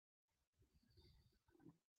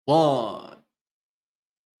One.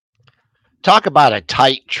 Talk about a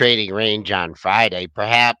tight trading range on Friday,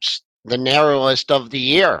 perhaps the narrowest of the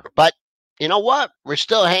year. But you know what? We're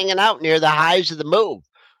still hanging out near the highs of the move.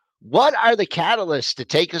 What are the catalysts to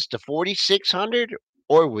take us to 4,600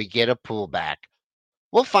 or we get a pullback?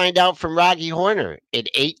 We'll find out from Rocky Horner at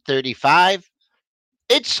 8:35.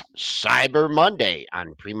 It's Cyber Monday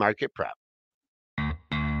on Pre-Market Prep.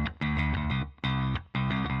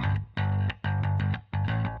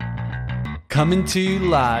 Coming to you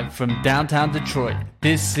live from downtown Detroit,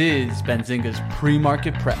 this is Benzinga's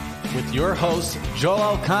Pre-Market Prep with your hosts,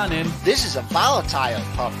 Joel Elconin. This is a volatile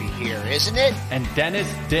puppy here, isn't it? And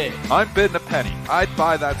Dennis Dick. I'm bidding a penny. I'd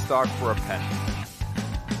buy that stock for a penny.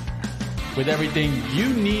 With everything you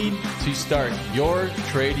need to start your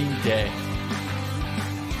trading day.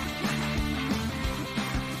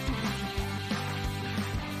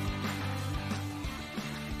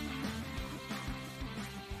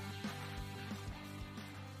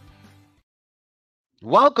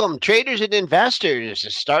 Welcome, traders and investors.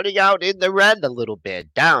 Starting out in the red a little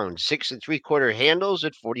bit, down 6 3/4 handles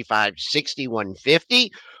at 45.6150.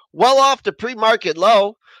 Well off the pre-market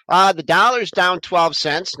low. The dollar's down 12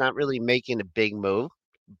 cents, not really making a big move.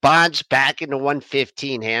 Bonds back into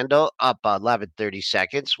 115 handle, up 11.30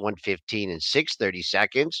 seconds, 115 and 6.30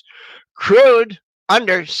 seconds. Crude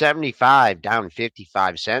under 75, down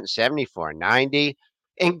 55 cents, 74.90.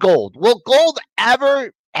 And gold. Will gold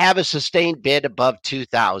ever have a sustained bid above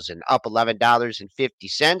 2,000, up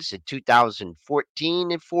 $11.50 at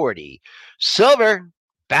 2,014.40. Silver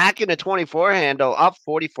back in the 24 handle, up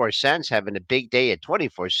 44 cents, having a big day at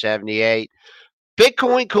 24.78.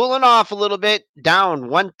 Bitcoin cooling off a little bit, down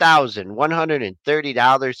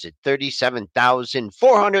 $1,130 at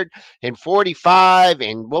 37,445.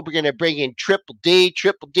 And we're going to bring in Triple D.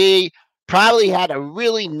 Triple D probably had a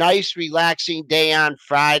really nice, relaxing day on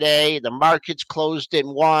Friday. The markets closed in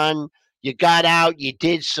one. You got out, you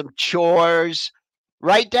did some chores.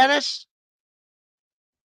 Right, Dennis?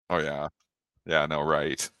 Oh, yeah. Yeah, no,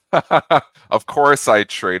 right. Of course, I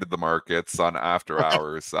traded the markets on after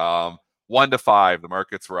hours. 1 to 5. The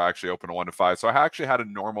markets were actually open 1 to 5. So I actually had a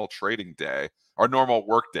normal trading day, or normal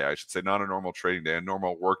work day, I should say, not a normal trading day, a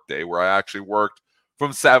normal work day where I actually worked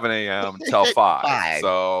from 7 a.m. until 5.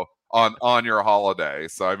 So on your holiday.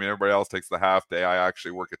 So, I mean, everybody else takes the half day. I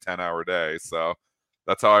actually work a 10-hour day. So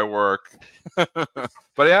that's how I work. But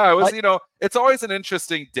yeah, it was, it's always an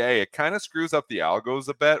interesting day. It kind of screws up the algos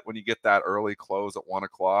a bit when you get that early close at 1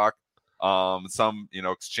 o'clock. Some,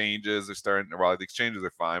 exchanges are starting, well, the exchanges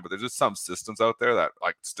are fine, but there's just some systems out there that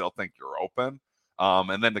still think you're open.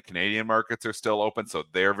 And then the Canadian markets are still open, so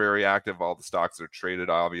they're very active. All the stocks are traded,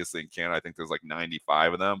 obviously, in Canada. I think there's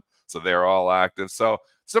 95 of them, so they're all active. So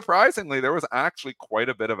surprisingly, there was actually quite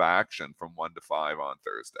a bit of action from 1 to 5 on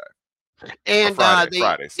Thursday. And Friday.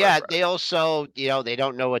 They also, they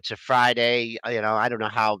don't know it's a Friday. I don't know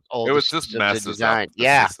how old it was just messes up.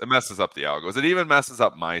 It messes up the algos. It even messes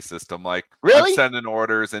up my system. Really? I'm sending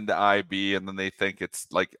orders into IB, and then they think it's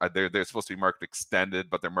they're supposed to be marked extended,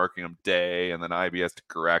 but they're marking them day, and then IB has to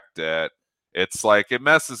correct it. It's it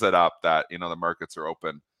messes it up that the markets are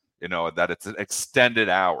open. That it's extended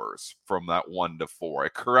hours from that 1 to 4.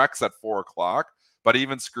 It corrects at 4 o'clock. But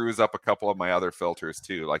even screws up a couple of my other filters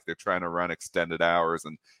too. They're trying to run extended hours,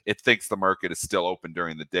 and it thinks the market is still open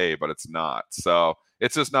during the day, but it's not. So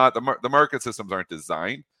it's just not the market systems aren't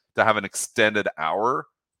designed to have an extended hour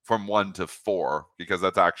from 1 to 4 because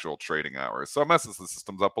that's actual trading hours. So it messes the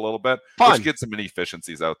systems up a little bit, which gets some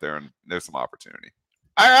inefficiencies out there, and there's some opportunity.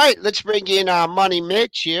 All right, let's bring in Money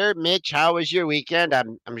Mitch here. Mitch, how was your weekend?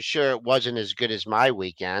 I'm sure it wasn't as good as my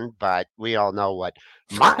weekend, but we all know what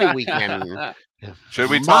my weekend. Should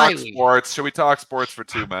we talk sports? Should we talk sports for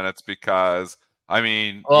 2 minutes? Because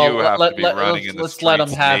you have to be running in the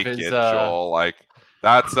streets naked, Joel.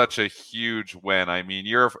 That's such a huge win. I mean,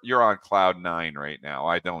 you're on cloud 9 right now.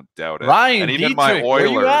 I don't doubt it. Ryan, and even my Oilers, where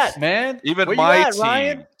you at, man? Even where my at, team,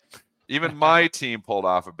 Ryan? even my team pulled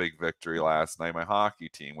off a big victory last night. My hockey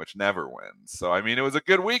team, which never wins. So it was a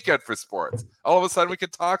good weekend for sports. All of a sudden, we can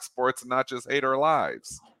talk sports and not just hate our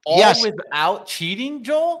lives. Without cheating,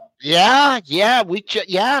 Joel? Yeah.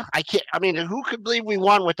 I can't. I mean, who could believe we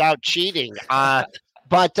won without cheating? But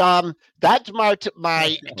that's my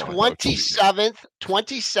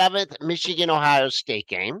 27th Michigan Ohio State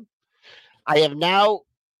game. I have now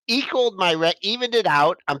equaled evened it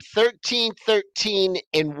out. I'm 13-13-1.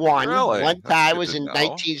 Really? One tie was in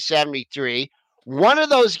 1973. One of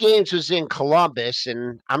those games was in Columbus,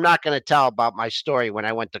 and I'm not going to tell about my story when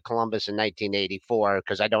I went to Columbus in 1984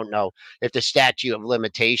 because I don't know if the statute of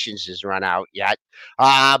limitations has run out yet.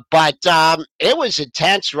 But it was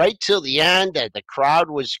intense right till the end. And the crowd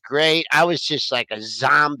was great. I was just like a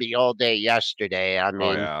zombie all day yesterday. I Oh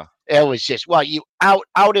mean, yeah. it was just you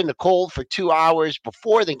out in the cold for 2 hours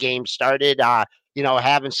before the game started.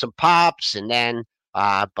 Having some pops, and then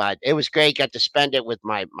but it was great. Got to spend it with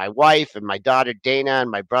my wife and my daughter Dana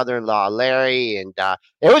and my brother-in-law Larry, and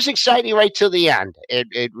it was exciting right till the end.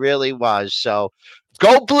 It really was. So,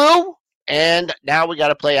 go blue! And now we got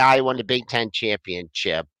to play Iowa in the Big Ten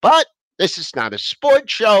championship. But this is not a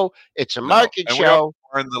sports show; it's a No, market and we also show.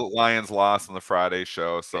 mourned the Lions loss on the Friday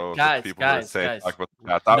show. So the Guys, people who are guys, saying guys. talk about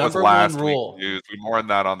that was Number one last week's rule. news. We mourned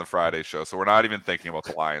that on the Friday show. So we're not even thinking about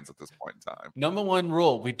the Lions at this point in time. Number one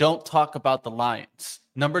rule, we don't talk about the Lions.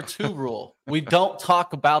 Number two rule, we don't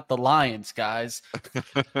talk about the Lions, guys.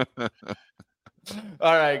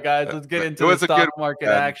 All right, guys, let's get into the stock market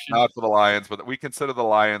action. Not for the Lions, but we consider the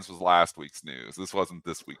Lions was last week's news. This wasn't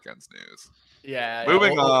this weekend's news. Yeah.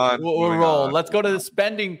 Moving on. We'll roll. Let's go to the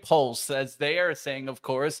spending pulse. As they are saying, of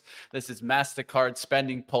course, this is MasterCard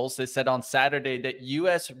spending pulse. They said on Saturday that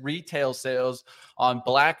U.S. retail sales on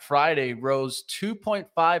Black Friday rose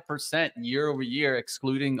 2.5% year over year,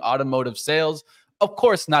 excluding automotive sales. Of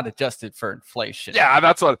course, not adjusted for inflation. Yeah,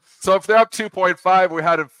 that's what. So if they're up 2.5, we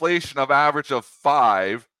had inflation of average of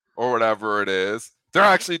 5 or whatever it is. They're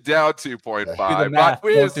actually down 2.5, but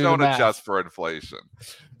we just don't adjust for inflation.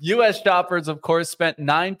 U.S. shoppers, of course, spent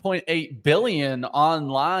 $9.8 billion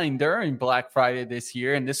online during Black Friday this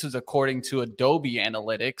year, and this was according to Adobe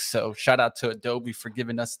Analytics. So shout out to Adobe for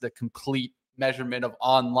giving us the complete measurement of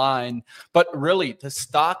online. But really, the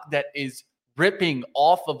stock that is ripping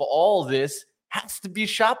off of all this has to be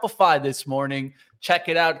Shopify this morning. Check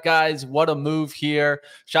it out, guys. What a move here.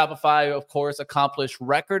 Shopify, of course, accomplished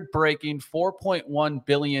record-breaking $4.1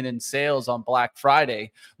 billion in sales on Black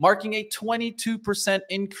Friday, marking a 22%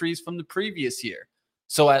 increase from the previous year.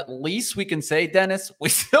 So at least we can say, Dennis, we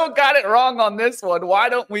still got it wrong on this one. Why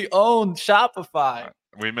don't we own Shopify?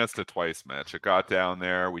 We missed it twice, Mitch. It got down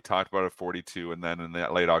there. We talked about it 42, and then in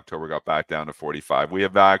that late October got back down to 45. We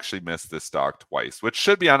have actually missed this stock twice, which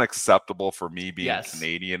should be unacceptable for me being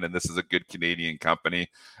Canadian, and this is a good Canadian company.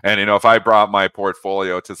 And, if I brought my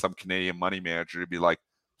portfolio to some Canadian money manager to be like,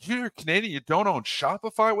 you're Canadian, you don't own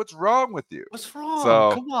Shopify? What's wrong with you? What's wrong?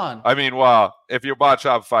 So, come on. I mean, well, if you bought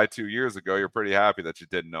Shopify 2 years ago, you're pretty happy that you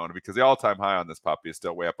didn't own it because the all-time high on this puppy is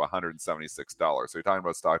still way up $176. So you're talking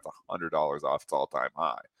about stocks $100 off its all-time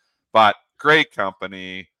high. But great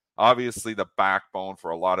company. Obviously, the backbone for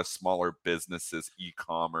a lot of smaller businesses,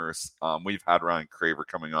 e-commerce. We've had Ryan Craver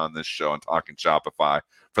coming on this show and talking Shopify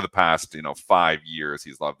for the past, 5 years.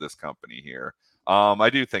 He's loved this company here. I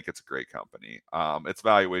do think it's a great company. Its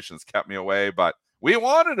valuations kept me away, but we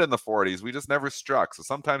wanted in the 40s. We just never struck. So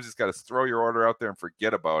sometimes you just got to throw your order out there and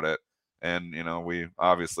forget about it. And, we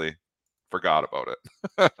obviously forgot about it.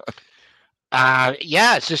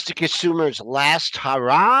 Is this the consumer's last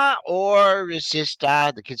hurrah, or is this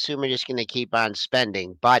the consumer just going to keep on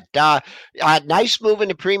spending? But nice move in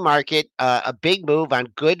the pre-market, a big move on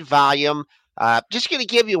good volume. Just going to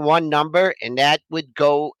give you one number, and that'd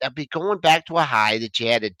be going back to a high that you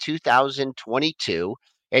had in 2022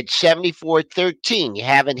 at 74.13. You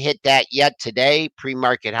haven't hit that yet today.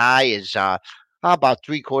 Pre-market high is about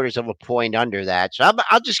 3/4 of a point under that. So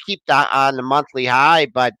I'll just keep that on the monthly high,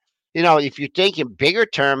 but if you're thinking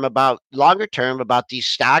longer term about these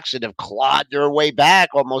stocks that have clawed their way back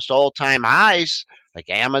almost all-time highs, like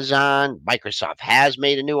Amazon, Microsoft has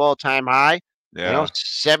made a new all-time high. Yeah.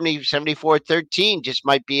 74.13 just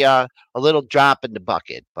might be a little drop in the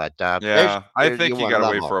bucket. But I think you got to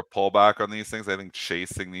wait for a pullback on these things. I think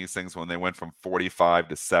chasing these things when they went from 45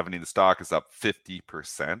 to 70, the stock is up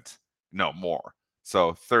 50%. No, more.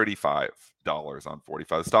 So $35 on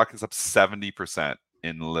 45. The stock is up 70%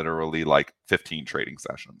 in literally like 15 trading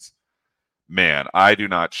sessions. Man, I do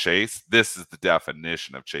not chase. This is the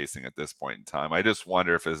definition of chasing at this point in time. I just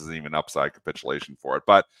wonder if this is even upside capitulation for it.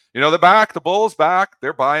 But, the bull's back.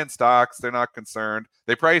 They're buying stocks. They're not concerned.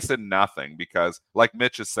 They price in nothing because, like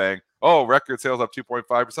Mitch is saying, record sales up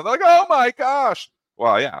 2.5%. They're like, oh my gosh.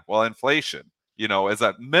 Well, yeah. Well, inflation, is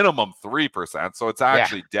at minimum 3%. So it's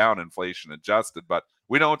actually down inflation adjusted. But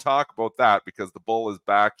we don't talk about that because the bull is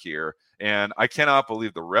back here. And I cannot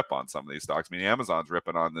believe the rip on some of these stocks. I mean, Amazon's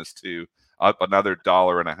ripping on this too. Up another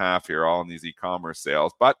 $1.50 here, all in these e-commerce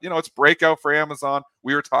sales. But, it's breakout for Amazon.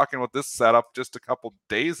 We were talking about this setup just a couple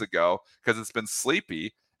days ago because it's been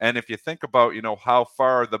sleepy. And if you think about, how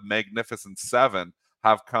far the Magnificent Seven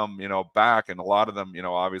have come, back, and a lot of them,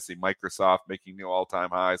 obviously Microsoft making new all-time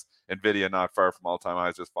highs, Nvidia not far from all-time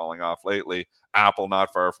highs, just falling off lately, Apple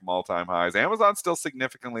not far from all-time highs, Amazon still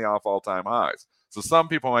significantly off all-time highs. So some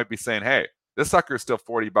people might be saying, hey, this sucker is still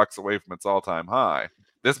 $40 away from its all-time high.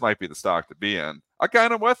 This might be the stock to be in. I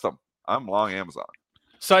kind of with them. I'm long Amazon.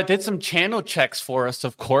 So I did some channel checks for us,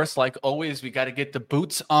 of course. Like always, we got to get the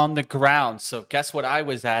boots on the ground. So guess what I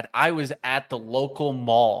was at? I was at the local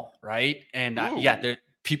mall, right? And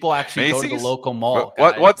people actually Macy's? go to the local mall.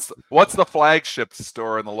 What's the flagship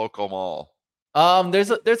store in the local mall? There's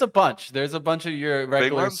a bunch. There's a bunch of your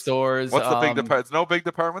regular stores. What's the big department? No big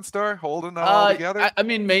department store holding it all together. I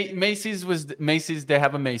mean, Macy's. They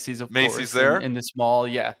have a Macy's, of Macy's course, there in this mall.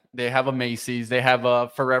 Yeah, they have a Macy's. They have a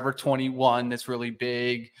Forever 21 that's really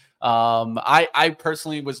big. I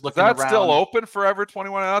personally was looking around. That's still open, Forever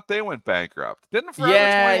 21 out. They went bankrupt. Didn't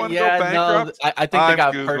Forever 21 go bankrupt? No, I think they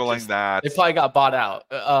got Googling purchased. that. They probably got bought out.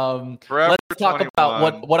 Forever let's talk 21.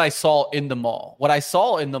 about what I saw in the mall. What I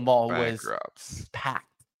saw in the mall Bankrupts. was packed.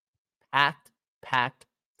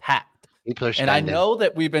 And I know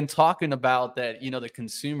that we've been talking about that, the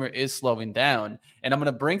consumer is slowing down, and I'm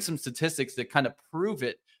going to bring some statistics that kind of prove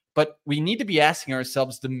it. But we need to be asking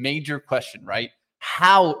ourselves the major question, right?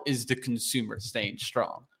 How is the consumer staying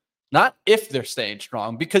strong? Not if they're staying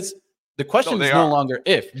strong, because the question is no longer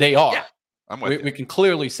if, they are. Yeah, I'm with you. We can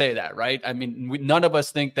clearly say that, right? I mean, none of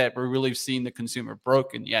us think that we're really seeing the consumer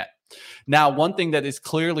broken yet. Now, one thing that is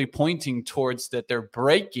clearly pointing towards that they're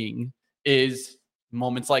breaking is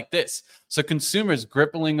moments like this. So consumers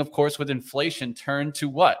grappling, of course, with inflation turn to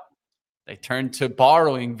what? They turn to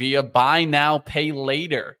borrowing via buy now, pay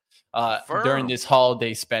later during this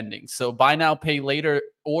holiday spending. So buy now, pay later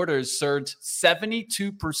orders surged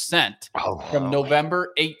 72% from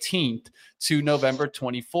November 18th to November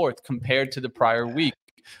 24th compared to the prior week,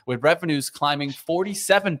 with revenues climbing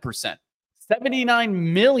 47%.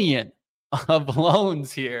 79 million of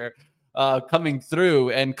loans here coming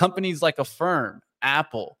through, and companies like Affirm,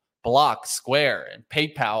 Apple, Block, Square, and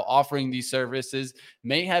PayPal offering these services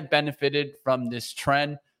may have benefited from this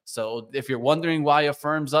trend. So if you're wondering why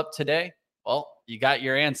Affirm's up today, well, you got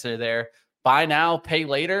your answer there. Buy now, pay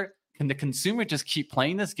later. Can the consumer just keep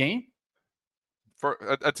playing this game?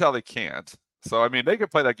 Until they can't. So, I mean, they can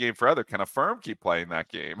play that game forever. Can Affirm keep playing that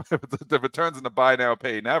game? If it turns into buy now,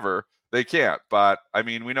 pay never, they can't. But, I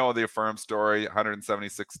mean, we know the Affirm story,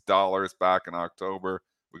 $176 back in October.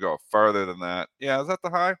 We go further than that. Yeah, is that the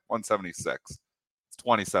high? 176. It's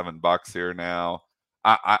 $27 here now.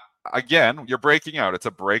 Again, you're breaking out. It's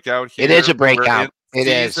a breakout here. It is a breakout.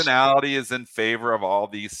 Seasonality is in favor of all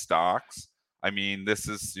these stocks. I mean, this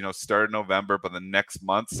is, started November, but the next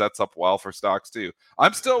month sets up well for stocks too.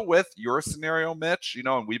 I'm still with your scenario, Mitch,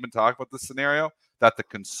 and we've been talking about this scenario, that the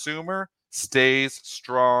consumer stays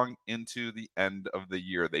strong into the end of the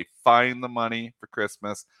year. They find the money for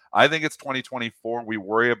Christmas. I think it's 2024 we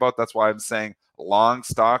worry about. That's why I'm saying long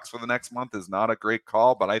stocks for the next month is not a great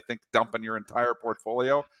call, but I think dumping your entire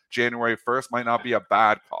portfolio January 1st might not be a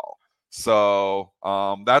bad call. So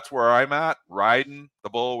that's where I'm at, riding the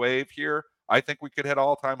bull wave here. I think we could hit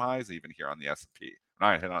all-time highs even here on the S&P.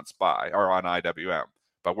 Not hit on SPY or on IWM,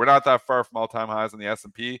 but we're not that far from all-time highs on the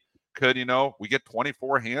S&P. Could, we get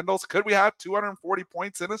 24 handles? Could we have 240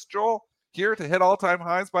 points in us, Joel, here to hit all-time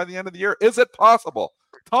highs by the end of the year? Is it possible?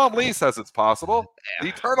 Tom Lee says it's possible. The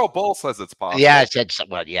Eternal Bull says it's possible. Yeah,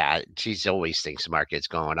 she always thinks the market's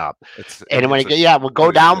going up. We'll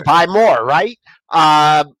go down, buy more, right?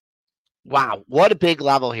 Wow, what a big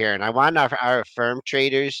level here. And I want our firm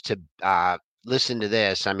traders to listen to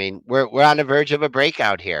this. I mean, we're on the verge of a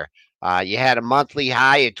breakout here. You had a monthly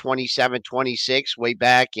high at 27.26 way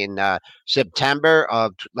back in September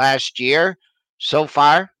of last year. So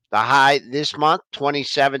far, the high this month,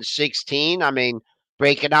 27.16. I mean,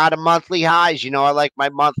 breaking out of monthly highs. I like my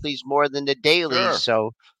monthlies more than the dailies. Sure.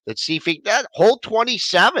 So let's see if that hold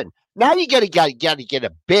 27. Now you gotta get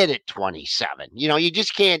a bid at 27. You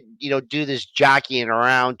just can't do this jockeying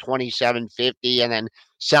around 27.50 and then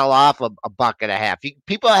sell off a $1.50.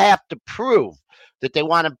 People have to prove that they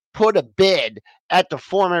want to put a bid at the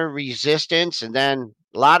former resistance, and then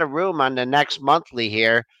a lot of room on the next monthly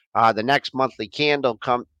here. The next monthly candle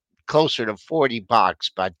come closer to $40.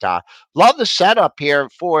 But love the setup here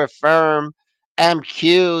for Affirm,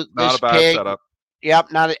 MQ. Not a bad setup.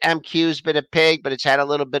 Yep, now the MQ's been a pig, but it's had a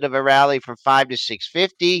little bit of a rally from 5 to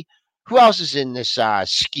 650. Who else is in this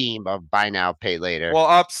scheme of buy now, pay later? Well,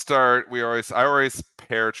 Upstart, I always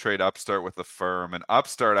pair trade Upstart with Affirm, and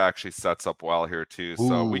Upstart actually sets up well here too.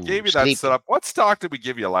 So we gave you that setup. What stock did we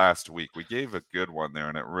give you last week? We gave a good one there,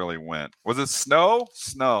 and it really went. Was it Snow?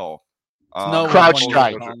 Snow. Snow was Crowd one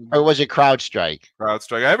strike, of them. or was it crowd strike? Crowd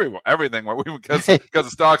strike, everything. Because the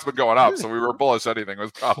stock's been going up, so we were bullish. Anything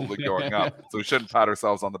was probably going up, so we shouldn't pat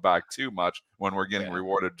ourselves on the back too much when we're getting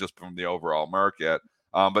rewarded just from the overall market.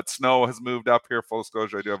 But Snow has moved up here. Full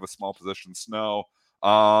disclosure, I do have a small position Snow.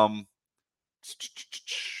 The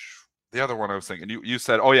other one I was thinking, you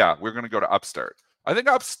said, oh yeah, we're going to go to Upstart. I think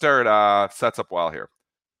Upstart sets up well here.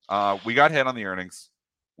 We got hit on the earnings.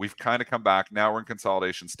 We've kind of come back. Now we're in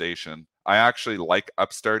consolidation station. I actually like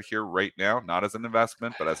Upstart here right now, not as an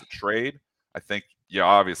investment, but as a trade. I think you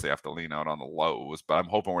obviously have to lean out on the lows, but I'm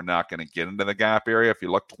hoping we're not going to get into the gap area. If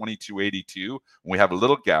you look 2282, we have a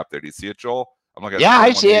little gap there. Do you see it, Joel? I'm looking at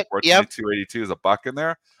I see it. Yep. 2282 is a buck in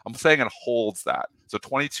there. I'm saying it holds that. So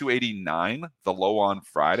 2289, the low on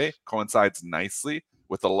Friday, coincides nicely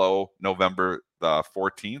with the low November the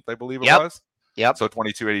 14th, I believe it was. Yep. So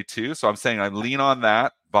 2282. So I'm saying I lean on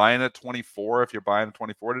that, buying at 24 if you're buying at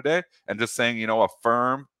 24 today, and just saying, a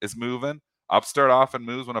firm is moving. Upstart often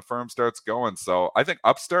moves when a firm starts going. So I think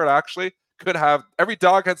Upstart actually could have, every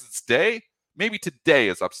dog has its day. Maybe today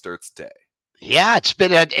is Upstart's day. Yeah,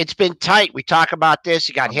 it's been tight. We talk about this.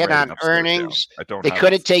 You got hit on earnings. They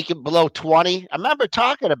couldn't take it below 20. I remember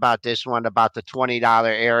talking about this one, about the $20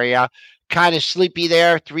 area. Kind of sleepy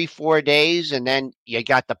there 3-4 days, and then you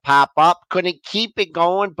got the pop up. Couldn't keep it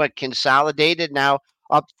going, but consolidated, now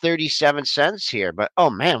up 37 cents here. But oh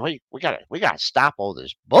man, we gotta stop all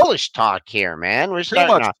this bullish talk here, man. We're too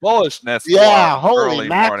much bullishness. Yeah, holy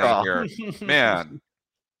mackerel here, man.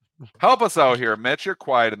 Help us out here, Mitch. You're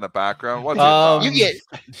quiet in the background. What's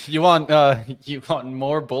you want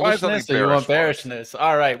more bullishness or you want bearishness?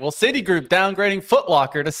 All right. Well, Citigroup downgrading Foot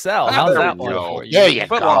Locker to sell. How's that one for you? There you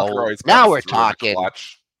go. Now we're talking.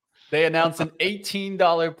 They announced an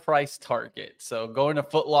 $18 price target. So going to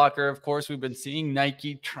Foot Locker, of course, we've been seeing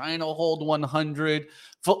Nike trying to hold 100.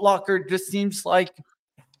 Foot Locker just seems like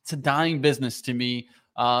it's a dying business to me.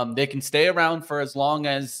 They can stay around for as long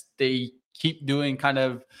as they keep doing kind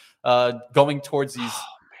of going towards these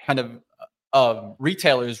kind of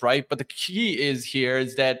retailers, right? But the key is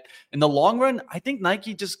that in the long run, I think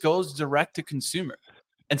Nike just goes direct to consumer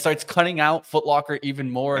and starts cutting out Foot Locker even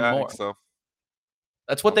more and more. So.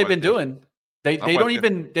 That's what they've been doing. They don't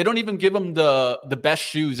even give them the best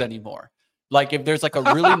shoes anymore. Like if there's like a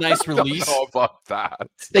really nice release, I don't know about that.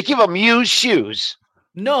 They give them used shoes.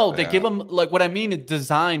 No, they give them, like, what I mean is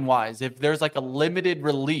design wise. If there's like a limited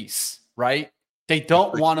release, right? They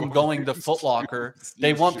don't want them going to Foot Locker.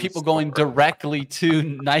 They want people going directly to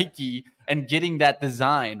Nike and getting that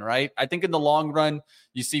design, right? I think in the long run,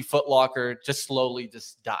 you see Foot Locker just slowly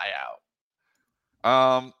just die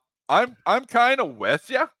out. I'm kind of with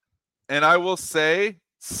you, and I will say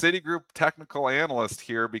Citigroup technical analyst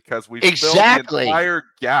here because we filled the entire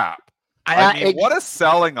gap. I mean, what a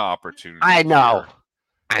selling opportunity! I know.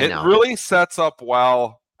 It really sets up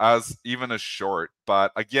well as even a short,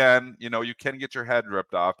 but again, you can get your head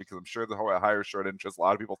ripped off because I'm sure the higher short interest. A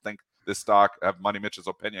lot of people think this stock, have Money Mitch's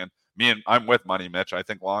opinion. I'm with Money Mitch. I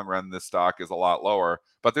think long run this stock is a lot lower,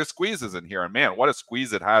 but there's squeezes in here, and man, what a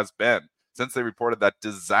squeeze it has been since they reported that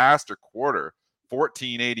disaster quarter.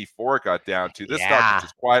 1484 got down to. This stock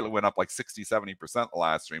just quietly went up like 60-70% the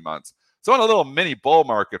last 3 months. So in a little mini bull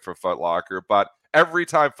market for Foot Locker, but every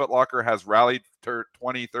time Foot Locker has rallied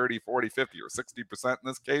 20, 30, 40, 50, or 60% in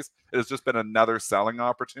this case, it has just been another selling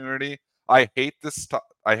opportunity. I hate this.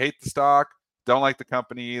 I hate the stock. Don't like the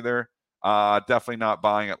company either. Definitely not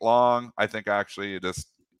buying it long. I think actually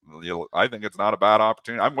I think it's not a bad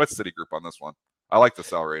opportunity. I'm with Citigroup on this one. I like the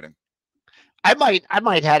sell rating. I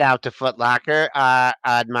might head out to Foot Locker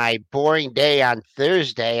on my boring day on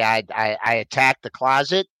Thursday. I attacked the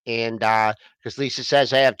closet, and because Lisa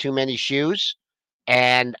says I have too many shoes,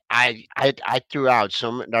 and I threw out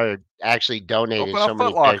some, or actually donated some. Open a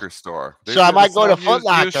Foot Locker store. So I might go to Foot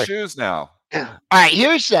Locker. Shoes now. All right,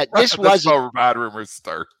 here's that. This was how bad rumors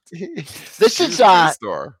start. This is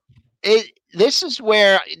store. This is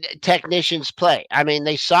where technicians play. I mean,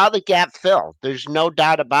 they saw the gap fill. There's no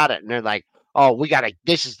doubt about it, and they're like, oh,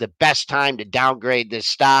 this is the best time to downgrade this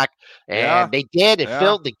stock. And they did. It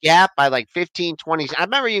filled the gap by like 15, 20. I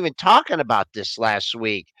remember even talking about this last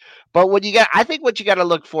week. But I think what you got to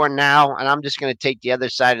look for now, and I'm just going to take the other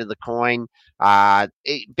side of the coin,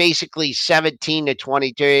 basically 17 to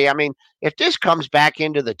 23. I mean, if this comes back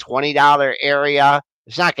into the $20 area,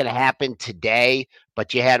 it's not going to happen today,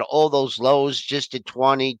 but you had all those lows just at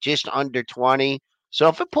 20, just under 20. So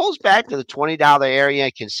if it pulls back to the $20 area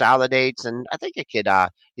and consolidates, and I think it could,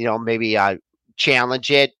 maybe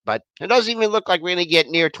challenge it, but it doesn't even look like we're going to get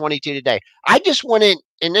near 22 today. I just wouldn't,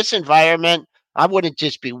 in this environment, I wouldn't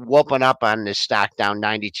just be whooping up on this stock down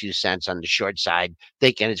 92 cents on the short side,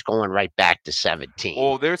 thinking it's going right back to 17.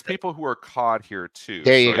 Oh, there's people who are caught here too.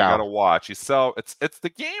 There So you you go. got to watch. You sell. It's the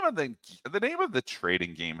game of the name of the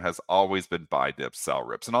trading game has always been buy dips, sell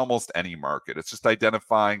rips in almost any market. It's just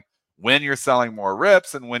identifying when you're selling more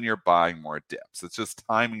rips and when you're buying more dips. It's just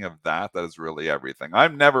timing of that is really everything.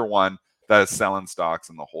 I'm never one that is selling stocks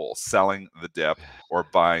in the hole, selling the dip or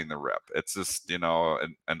buying the rip. It's just, and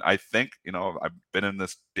I think, I've been in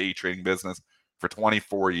this day trading business for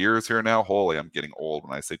 24 years here now. Holy, I'm getting old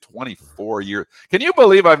when I say 24 years. Can you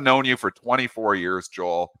believe I've known you for 24 years,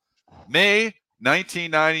 Joel? May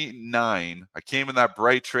 1999, I came in that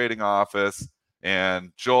bright trading office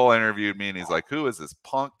and Joel interviewed me and he's like, who is this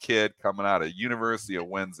punk kid coming out of University of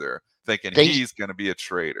Windsor thinking he's going to be a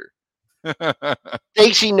trader?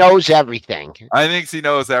 Thinks he knows everything. I think he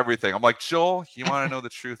knows everything. I'm like, Joel, you want to know the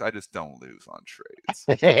truth? I just don't lose on trades.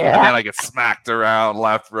 And then I get smacked around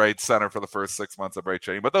left, right, center for the first 6 months of bright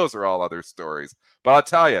trading. But those are all other stories. But I'll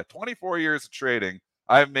tell you, 24 years of trading,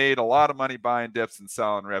 I've made a lot of money buying dips and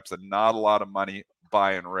selling rips, and not a lot of money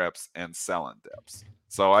buying rips and selling dips.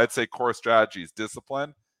 So I'd say core strategy is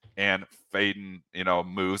discipline and fading,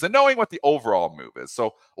 moves and knowing what the overall move is.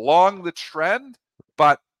 So long the trend,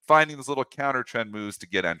 but finding those little counter trend moves to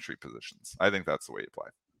get entry positions. I think that's the way you play.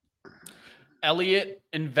 Elliott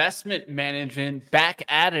Investment Management back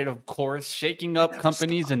at it, of course, shaking up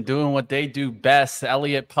companies and doing what they do best.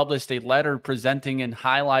 Elliott published a letter presenting and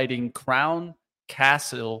highlighting Crown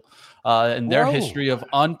Castle and their history of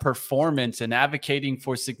unperformance and advocating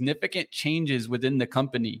for significant changes within the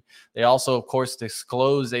company. They also, of course,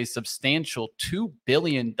 disclose a substantial $2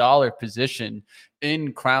 billion position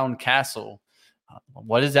in Crown Castle.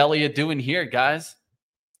 What is Elliott doing here, guys?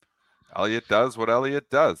 Elliott does what Elliott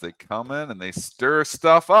does. They come in and they stir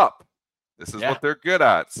stuff up. This is what they're good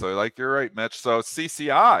at. So, you're right, Mitch. So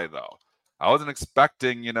CCI, though, I wasn't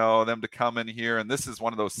expecting, them to come in here. And this is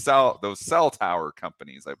one of those cell tower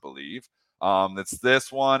companies, I believe. It's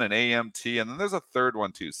this one and AMT, and then there's a third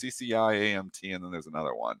one too, CCI, AMT, and then there's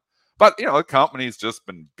another one. But the company's just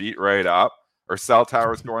been beat right up. Are cell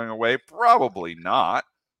towers going away? Probably not.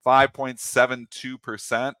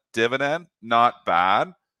 5.72% dividend, not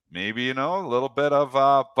bad. Maybe, a little bit of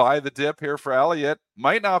buy the dip here for Elliott.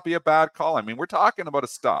 Might not be a bad call. I mean, we're talking about a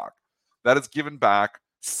stock that has given back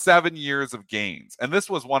 7 years of gains. And this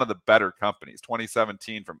was one of the better companies,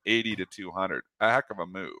 2017 from 80 to 200. A heck of a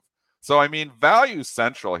move. So, I mean, value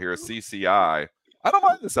central here, CCI. I don't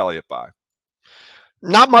mind this Elliott buy.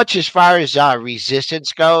 Not much as far as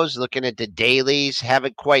resistance goes. Looking at the dailies,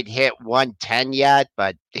 haven't quite hit 110 yet.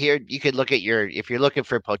 But here you could look at if you're looking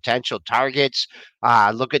for potential targets,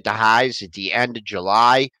 look at the highs at the end of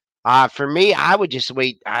July. For me, I would just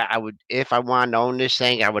wait. I would, if I want to own this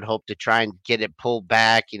thing, I would hope to try and get it pulled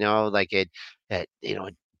back. It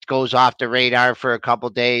goes off the radar for a couple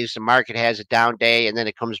days. The market has a down day, and then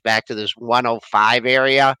it comes back to this 105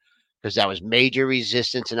 area. Because that was major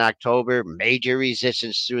resistance in October, major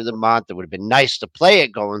resistance through the month. It would have been nice to play it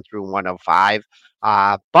going through 105,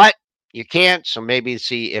 but you can't. So maybe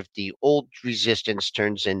see if the old resistance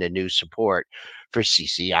turns into new support for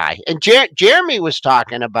CCI. And Jeremy was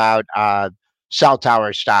talking about cell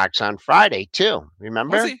tower stocks on Friday too.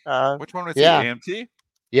 Remember? Was he? Which one was he? AMT?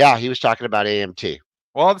 Yeah, he was talking about AMT.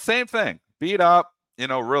 Well, the same thing. Beat up.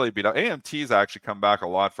 Really beat up. AMT's actually come back a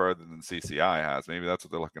lot further than CCI has. Maybe that's what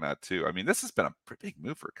they're looking at too. I mean, this has been a pretty big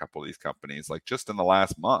move for a couple of these companies, like just in the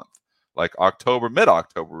last month. Like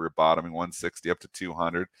mid-October, we're bottoming 160 up to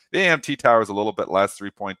 200. The AMT tower is a little bit less,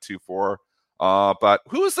 3.24. But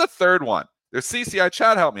who's the third one? There's CCI.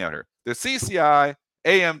 Chad, help me out here. There's CCI,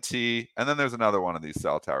 AMT, and then there's another one of these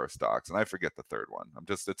cell tower stocks, and I forget the third one.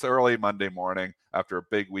 It's early Monday morning after a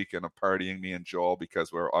big weekend of partying, me and Joel,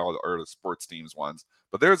 because we're all the sports teams ones.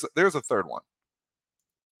 But there's a third one.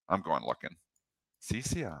 I'm going looking.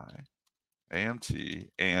 CCI, AMT,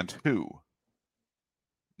 and who?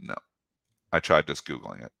 No. I tried just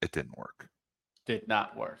Googling it. It didn't work. Did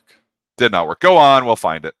not work. Did not work. Go on. We'll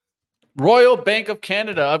find it. Royal Bank of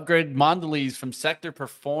Canada upgraded Mondelez from sector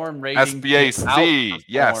perform rating SBAC.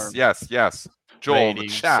 Yes. Joel rating, in the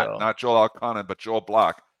chat, not Joel Alconin, but Joel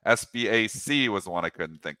Block. SBAC was the one I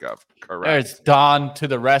couldn't think of. Correct. There's Don to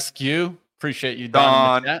the rescue. Appreciate you,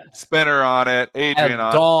 Don. Spinner on it. Adrian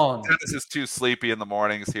on Don. Dennis is too sleepy in the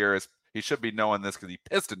mornings here. He should be knowing this because he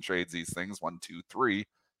piston trades these things. 1, 2, 3.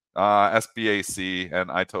 SBAC,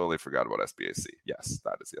 and I totally forgot about SBAC. Yes,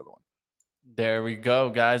 that is the other one. There we go,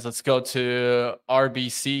 guys. Let's go to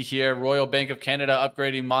RBC here. Royal Bank of Canada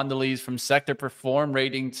upgrading Mondelez from sector perform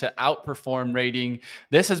rating to outperform rating.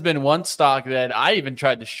 This has been one stock that I even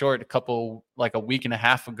tried to short a week and a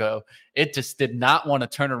half ago. It just did not want to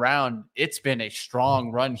turn around. It's been a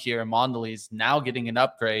strong run here. Mondelez now getting an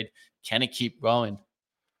upgrade. Can it keep going?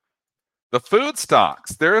 The food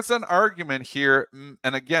stocks, there's an argument here,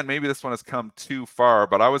 and again, maybe this one has come too far,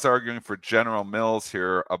 but I was arguing for General Mills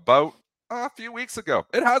here about a few weeks ago.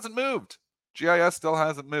 It hasn't moved. GIS still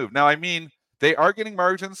hasn't moved. Now, I mean, they are getting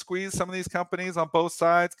margin squeeze, some of these companies on both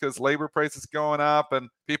sides, because labor prices going up and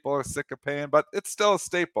people are sick of paying, but it's still a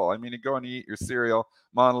staple. I mean, you go and you eat your cereal,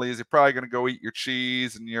 Mondelez, you're probably going to go eat your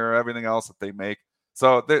cheese and your everything else that they make.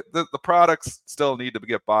 So the products still need to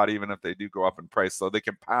get bought even if they do go up in price, so they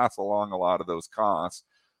can pass along a lot of those costs.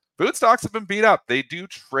 Food stocks have been beat up. They do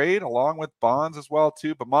trade along with bonds as well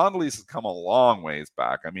too, but Mondelez has come a long ways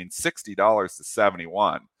back. I mean, $60 to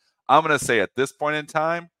 $71. I'm going to say at this point in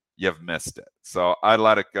time, you've missed it. So I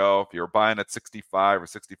let it go. If you're buying at 65 or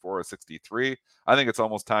 64 or 63, I think it's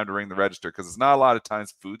almost time to ring the register, because it's not a lot of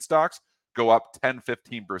times food stocks go up 10,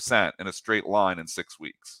 15% in a straight line in 6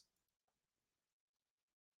 weeks.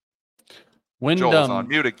 Joel's on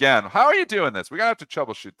mute again. How are you doing this? We're going to have to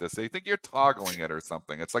troubleshoot this. I think you're toggling it or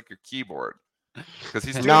something. It's like your keyboard. Because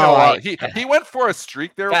he's doing a lot. He went for a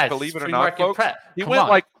streak there, guys, believe it or not, folks. He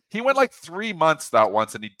went like 3 months that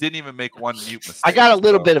once, and he didn't even make one mute mistake. I got a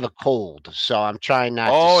little bit of a cold, so I'm trying not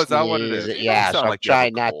to sneeze. Oh, is that what it is? Yeah, so I'm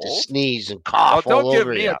trying not to sneeze and cough all over you. Don't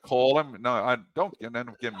give me a cold. Don't end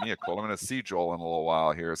up giving me a cold. I'm going to see Joel in a little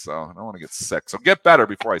while here, so I don't want to get sick. So get better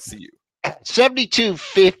before I see you.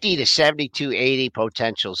 72.50 to 72.80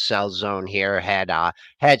 potential sell zone here. Had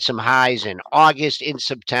some highs in August, in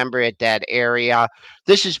September at that area.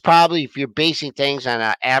 This is probably, if you're basing things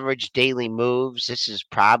on average daily moves, this is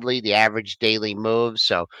probably the average daily move.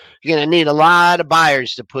 So you're going to need a lot of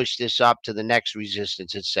buyers to push this up to the next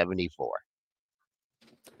resistance at 74.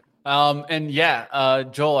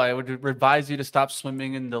 Joel, I would advise you to stop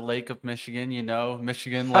swimming in the Lake of Michigan.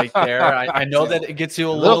 Michigan Lake there. I know that it gets you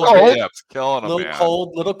a little cold. Yeah, it's killing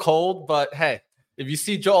little cold. But hey, if you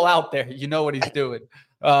see Joel out there, you know what he's doing.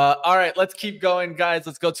 All right, let's keep going, guys.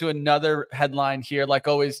 Let's go to another headline here. Like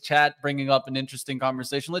always, chat bringing up an interesting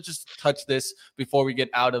conversation. Let's just touch this before we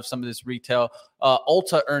get out of some of this retail.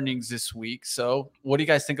 Ulta earnings this week. So what do you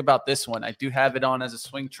guys think about this one? I do have it on as a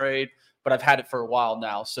swing trade, but I've had it for a while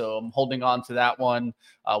now, so I'm holding on to that one.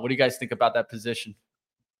 What do you guys think about that position?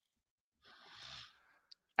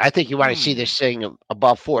 I think you want to see this thing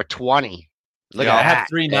above 420. Look at that. I have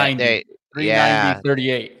 390. 390,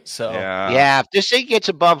 38. So if this thing gets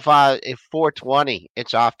above 420,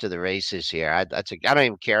 it's off to the races here. I don't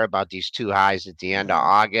even care about these two highs at the end of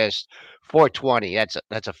August. 420, that's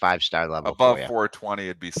a 5-star level. Above 420,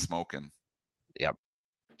 it'd be smoking. Yep.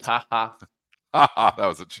 Ha. That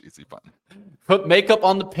was a cheesy pun. Put makeup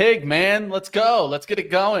on the pig, man. Let's go. Let's get it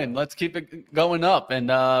going. Let's keep it going up. And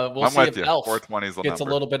we'll see if ELF gets a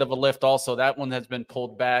little bit of a lift also. That one has been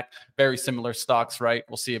pulled back. Very similar stocks, right?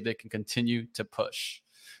 We'll see if they can continue to push.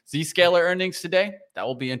 Zscaler earnings today. That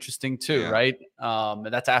will be interesting too, right?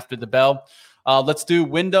 That's after the bell. Let's do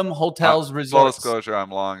Wyndham Hotels Resorts. Full disclosure,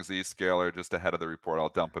 I'm long Zscaler just ahead of the report. I'll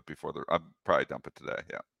dump it I'll probably dump it today.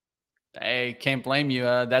 Yeah. Hey, can't blame you.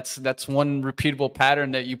 That's one repeatable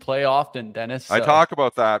pattern that you play often, Dennis. So. I talk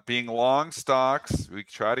about that being long stocks. We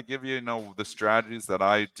try to give you, the strategies that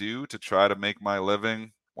I do to try to make my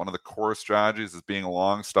living. One of the core strategies is being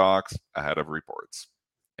long stocks ahead of reports,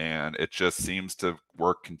 and it just seems to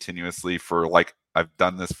work continuously I've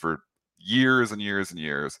done this for years and years and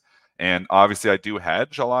years. And obviously, I do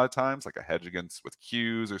hedge a lot of times, like a hedge with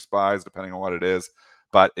Qs or SPYs, depending on what it is.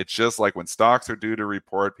 But it's just like when stocks are due to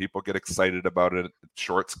report, people get excited about it.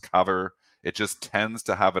 Shorts cover. It just tends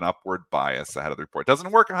to have an upward bias ahead of the report. It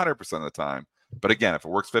doesn't work 100% of the time. But again, if it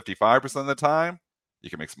works 55% of the time, you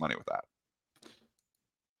can make some money with that.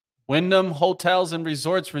 Wyndham Hotels and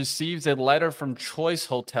Resorts receives a letter from Choice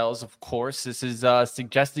Hotels, of course. This is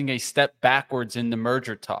suggesting a step backwards in the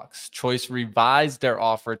merger talks. Choice revised their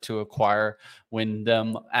offer to acquire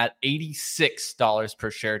Wyndham at $86 per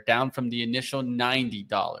share, down from the initial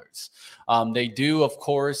 $90. They do, of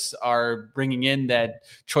course, are bringing in that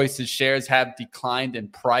Choice's shares have declined in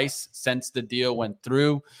price since the deal went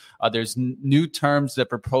through. There's new terms that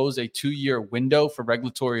propose a 2-year window for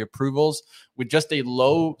regulatory approvals with just a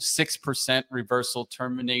low 6% reversal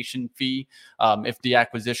termination fee if the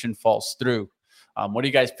acquisition falls through. What do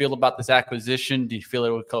you guys feel about this acquisition? Do you feel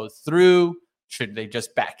it would go through? Should they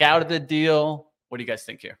just back out of the deal? What do you guys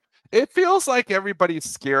think here? It feels like everybody's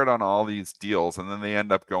scared on all these deals, and then they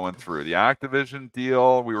end up going through. The Activision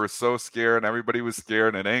deal, we were so scared, and everybody was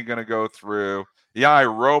scared, and it ain't going to go through. The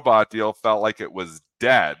iRobot deal felt like it was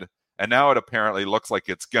dead, and now it apparently looks like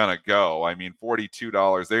it's going to go. I mean,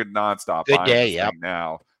 $42, they're nonstop Good buying day, this yep. thing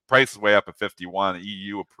now. Price is way up at 51. The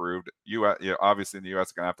EU approved. Obviously, in the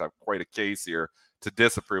US, going to have quite a case here to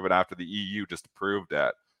disapprove it after the EU just approved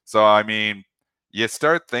it. So, I mean, you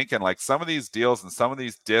start thinking like some of these deals and some of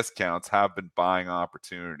these discounts have been buying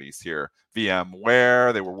opportunities here.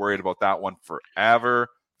 VMware, they were worried about that one forever.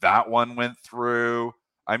 That one went through.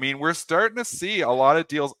 I mean, we're starting to see a lot of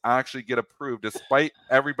deals actually get approved, despite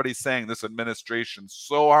everybody saying this administration's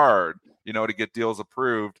so hard, to get deals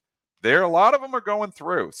approved. A lot of them are going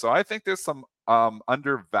through. So I think there's some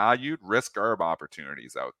undervalued risk arb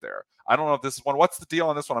opportunities out there. I don't know if this is one. What's the deal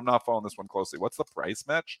on this one? I'm not following this one closely. What's the price,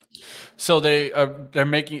 Mitch? So they're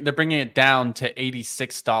bringing it down to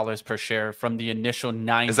 $86 per share from the initial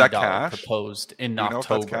 $90 proposed in October. Know if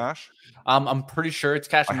that's cash? I'm pretty sure it's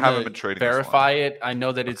cash. I haven't been trading. Verify it. I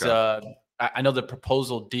know that it's I know the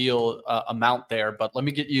proposal deal amount there, but let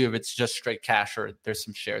me get you if it's just straight cash or there's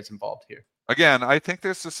some shares involved here. Again, I think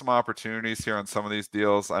there's just some opportunities here on some of these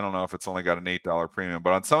deals. I don't know if it's only got an $8 premium,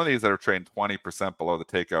 but on some of these that are trading 20% below the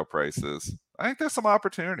takeout prices, I think there's some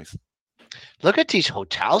opportunities. Look at these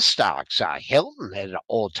hotel stocks. Hilton at an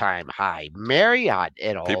all-time high. Marriott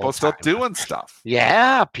at an all-time high. People still doing stuff.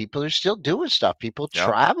 Yeah, people are still doing stuff. People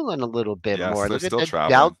traveling a little bit more. Look at that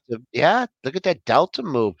traveling. Delta. Look at that Delta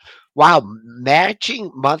move. Wow,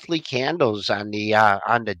 matching monthly candles on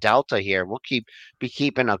the Delta here. We'll be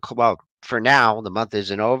keeping for now. The month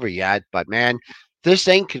isn't over yet, but man, this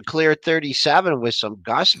thing could clear 37 with some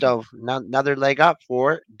gusto. Another leg up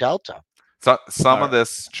for Delta. So some of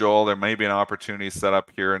this, Joel, there may be an opportunity set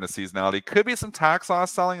up here in the seasonality. Could be some tax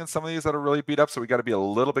loss selling in some of these that are really beat up, so we got to be a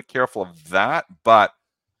little bit careful of that. But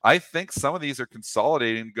I think some of these are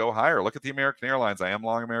consolidating to go higher. Look at the American Airlines. I am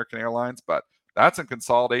long American Airlines, but that's in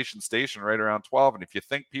consolidation station right around 12. And if you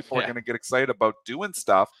think people are going to get excited about doing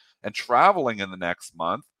stuff and traveling in the next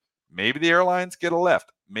month, maybe the airlines get a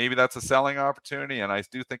lift. Maybe that's a selling opportunity, and I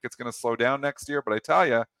do think it's going to slow down next year. But I tell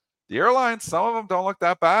you, the airlines, some of them don't look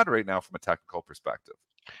that bad right now from a technical perspective.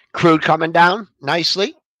 Crude coming down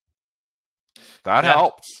nicely. That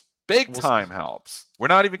helps. Big time helps. We're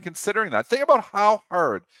not even considering that. Think about how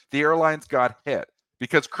hard the airlines got hit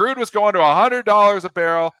because crude was going to $100 a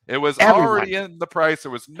barrel. It was already in the price.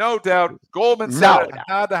 There was no doubt. Goldman said it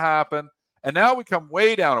had to happen. And now we come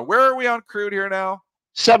way down. And where are we on crude here now?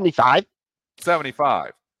 75.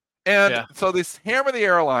 And so they hammer the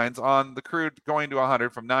airlines on the crude going to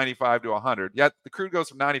 100 from 95 to 100. Yet the crude goes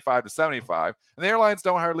from 95 to 75. And the airlines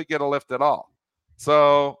don't hardly get a lift at all.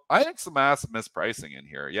 So I think some massive mispricing in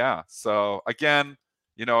here. Yeah. So again,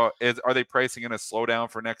 are they pricing in a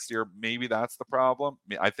slowdown for next year? Maybe that's the problem.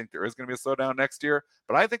 I think there is going to be a slowdown next year.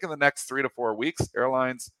 But I think in the next 3 to 4 weeks,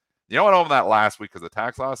 airlines, you don't own that last week because of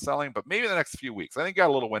tax loss selling, but maybe the next few weeks. I think you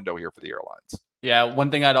got a little window here for the airlines. Yeah, one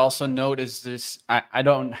thing I'd also note is this. I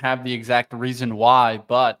don't have the exact reason why,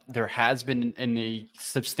 but there has been a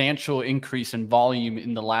substantial increase in volume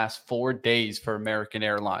in the last 4 days for American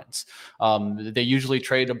Airlines. They usually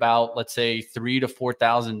trade about, let's say, 3 to 4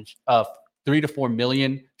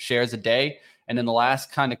 million shares a day, and in the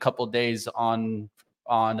last kind of couple of days on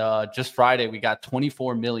just Friday, we got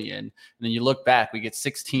 24 million, and then you look back, we get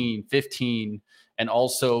 16, 15, and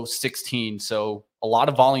also 16. So a lot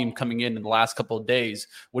of volume coming in the last couple of days.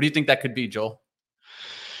 What do you think that could be, Joel?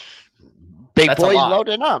 Big boys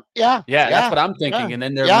loading up. Yeah, that's what I'm thinking. Yeah. And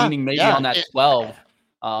then they're leaning maybe on that 12.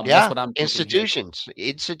 That's what I'm thinking.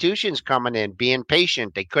 Institutions coming in, being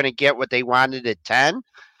patient. They couldn't get what they wanted at 10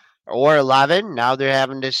 or 11. Now they're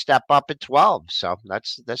having to step up at 12. So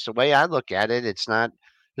that's the way I look at it. It's not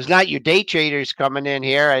your day traders coming in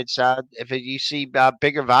here. It's if you see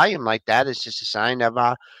bigger volume like that, it's just a sign of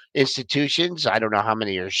institutions. I don't know how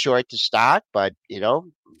many are short the stock, but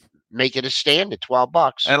make it a stand at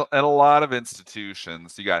 $12. And a lot of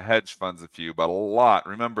institutions, you got hedge funds, a few, but a lot.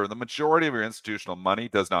 Remember, the majority of your institutional money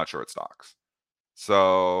does not short stocks.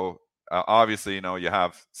 So obviously, you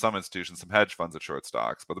have some institutions, some hedge funds that short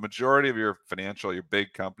stocks, but the majority of your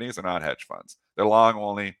big companies are not hedge funds. They're long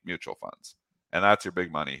only mutual funds. And that's your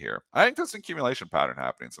big money here. I think there's an accumulation pattern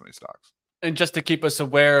happening in some of these stocks. And just to keep us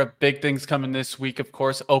aware of big things coming this week, of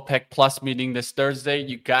course, OPEC Plus meeting this Thursday.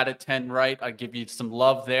 You got it 10 right. I'll give you some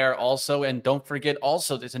love there also. And don't forget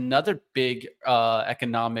also, there's another big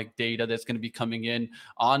economic data that's going to be coming in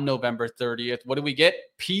on November 30th. What do we get?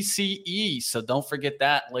 PCE. So don't forget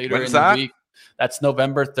that later in the week. That's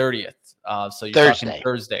November 30th. So you're talking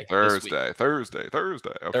Thursday. Thursday.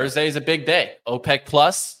 Okay. Thursday is a big day. OPEC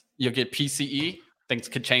plus, you'll get PCE. Things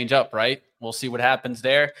could change up, right? We'll see what happens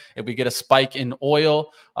there. If we get a spike in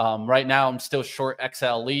oil, right now I'm still short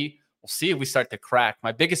XLE. We'll see if we start to crack.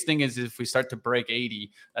 My biggest thing is if we start to break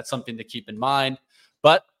 80, that's something to keep in mind.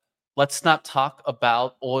 But let's not talk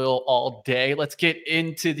about oil all day. Let's get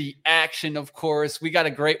into the action, of course. We got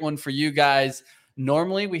a great one for you guys.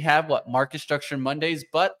 Normally we have Market Structure Mondays,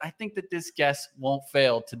 but I think that this guest won't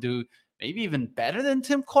fail to do maybe even better than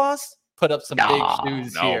Tim Quast. Put up some big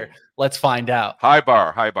shoes here. Let's find out. High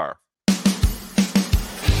bar.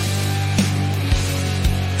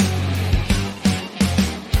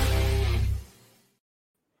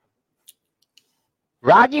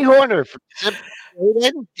 Roggy Horner.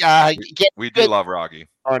 We do love Roggy.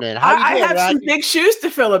 I have some big shoes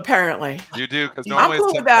to fill, apparently. You do, because normally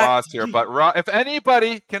it's Tim Quast here. But if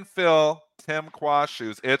anybody can fill Tim Quast's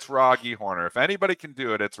shoes, it's Roggy Horner. If anybody can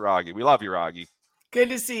do it, it's Roggy. We love you, Roggy. Good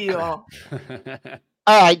to see you all.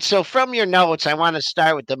 All right, so from your notes, I want to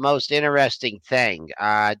start with the most interesting thing.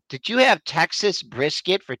 Did you have Texas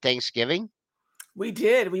brisket for Thanksgiving? We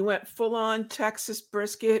did. We went full-on Texas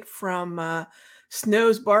brisket from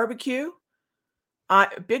Snow's Barbecue.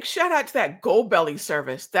 Big shout out to that Goldbelly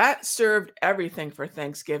service. That served everything for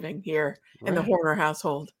Thanksgiving here in the Horner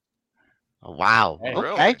household. Oh, wow. Hey, okay.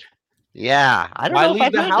 Really? Yeah. I don't Why know if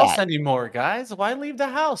leave the I've house that. anymore, guys? Why leave the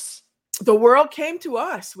house? The world came to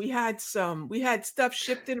us. We had stuff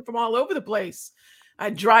shipped in from all over the place. I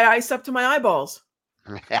had dry ice up to my eyeballs.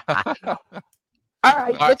 All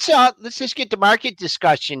right, let's just get to market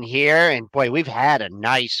discussion here. And boy, we've had a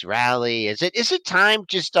nice rally. Is it time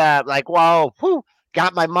just got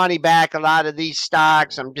my money back, a lot of these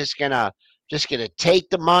stocks. I'm just gonna take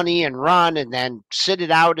the money and run and then sit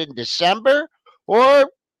it out in December?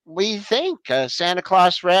 Or we think Santa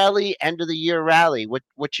Claus rally, end of the year rally.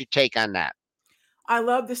 What's your take on that? I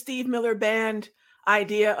love the Steve Miller Band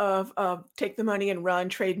idea of take the money and run,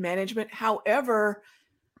 trade management. However,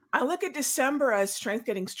 I look at December as strength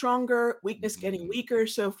getting stronger, weakness getting weaker.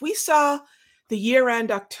 So if we saw the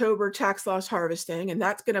year-end October tax loss harvesting, and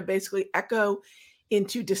that's going to basically echo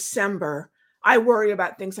into December, I worry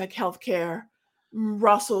about things like healthcare.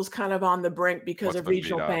 Russell's kind of on the brink because of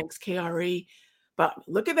regional banks, KRE. But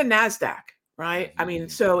look at the NASDAQ, right? I mean,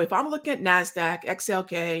 so if I'm looking at NASDAQ,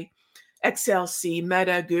 XLK, XLC,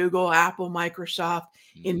 Meta, Google, Apple, Microsoft,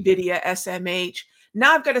 NVIDIA, SMH,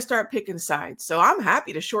 now I've got to start picking sides. So I'm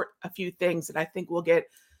happy to short a few things that I think will get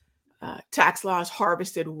tax loss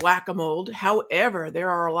harvested whack-a-mole. However, there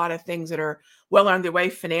are a lot of things that are well on their way.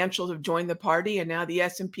 Financials have joined the party, and now the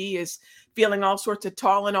S&P is feeling all sorts of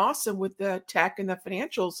tall and awesome with the tech and the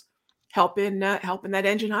financials helping that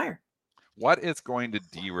engine higher. What is going to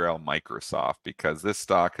derail Microsoft? Because this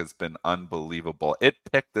stock has been unbelievable. It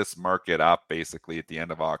picked this market up basically at the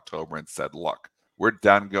end of October and said, look, we're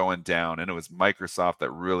done going down. And it was Microsoft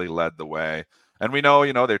that really led the way. And we know,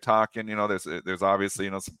 they're talking, there's obviously,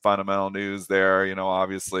 some fundamental news there,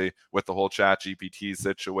 obviously with the whole ChatGPT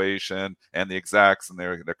situation and the execs, and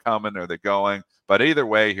they're coming or they're going. But either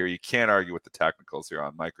way here, you can't argue with the technicals here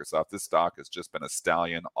on Microsoft. This stock has just been a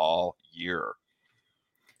stallion all year.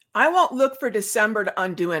 I won't look for December to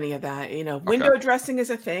undo any of that. Window dressing is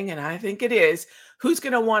a thing, and I think it is. Who's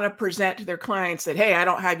going to want to present to their clients that, hey, I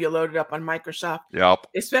don't have you loaded up on Microsoft? Yep.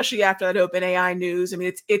 Especially after that OpenAI news. I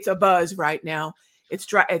mean, it's a buzz right now.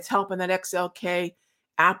 It's helping that XLK.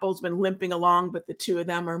 Apple's been limping along, but the two of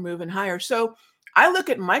them are moving higher. So I look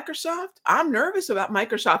at Microsoft. I'm nervous about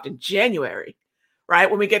Microsoft in January, right?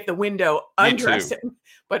 When we get the window undressing.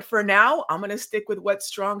 But for now, I'm going to stick with what's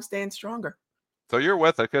strong, staying stronger. So you're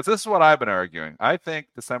with it, because this is what I've been arguing. I think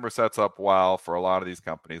December sets up well for a lot of these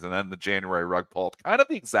companies, and then the January rug pull, kind of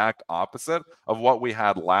the exact opposite of what we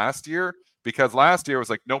had last year, because last year was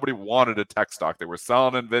like nobody wanted a tech stock. They were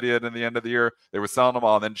selling NVIDIA in the end of the year. They were selling them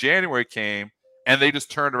all. And then January came, and they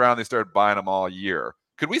just turned around. They started buying them all year.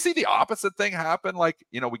 Could we see the opposite thing happen? Like,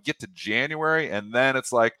 we get to January, and then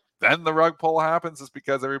it's like, then the rug pull happens. It's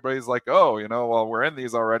because everybody's like, oh, well, we're in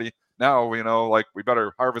these already. Now, we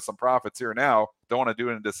better harvest some profits here now. Don't want to do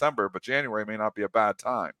it in December, but January may not be a bad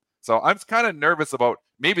time. So I'm kind of nervous about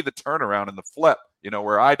maybe the turnaround and the flip,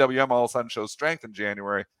 where IWM all of a sudden shows strength in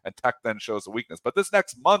January and tech then shows a weakness. But this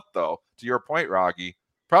next month, though, to your point, Roggy,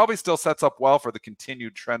 probably still sets up well for the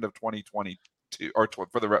continued trend of 2022 or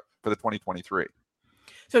for the 2023.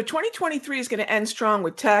 So 2023 is going to end strong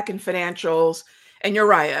with tech and financials. And you're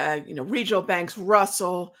right, regional banks,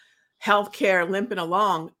 Russell, healthcare limping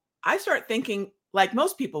along. I start thinking like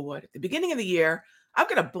most people would at the beginning of the year, I've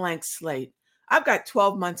got a blank slate. I've got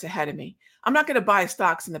 12 months ahead of me. I'm not going to buy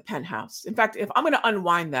stocks in the penthouse. In fact, if I'm going to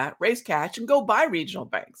unwind that, raise cash and go buy regional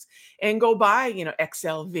banks and go buy,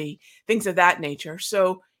 XLV, things of that nature.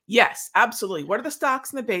 So yes, absolutely. What are the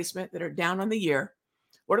stocks in the basement that are down on the year?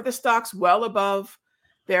 What are the stocks well above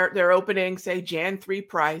their opening, say Jan 3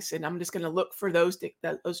 price? And I'm just going to look for those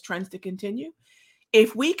trends to continue.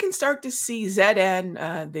 If we can start to see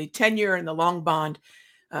ZN, the 10-year and the long bond,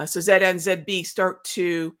 so ZN, ZB start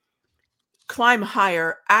to climb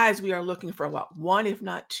higher as we are looking for one, if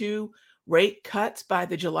not two rate cuts by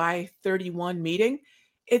the July 31 meeting,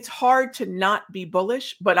 it's hard to not be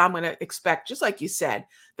bullish, but I'm going to expect, just like you said,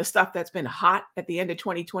 the stuff that's been hot at the end of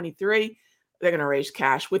 2023, they're going to raise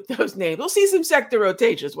cash with those names. We'll see some sector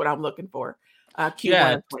rotation is what I'm looking for.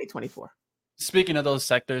 Q1 of 2024. Speaking of those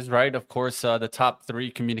sectors, right? Of course, the top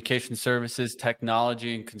three: communication services,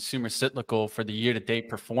 technology, and consumer cyclical for the year-to-date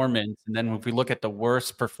performance. And then if we look at the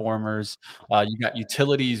worst performers, you got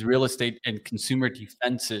utilities, real estate, and consumer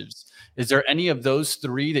defensives. Is there any of those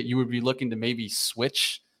three that you would be looking to maybe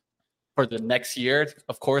switch for the next year?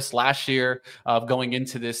 Of course, last year, going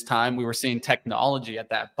into this time, we were seeing technology at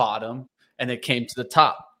that bottom, and it came to the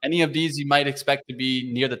top. Any of these you might expect to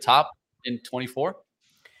be near the top in 24?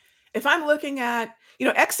 If I'm looking at,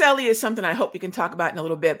 XLE is something I hope we can talk about in a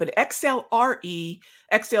little bit, but XLRE,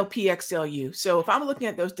 XLP, XLU. So if I'm looking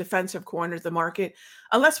at those defensive corners of the market,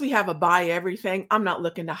 unless we have a buy everything, I'm not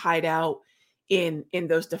looking to hide out in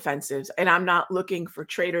those defensives. And I'm not looking for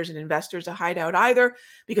traders and investors to hide out either,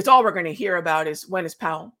 because all we're going to hear about is when is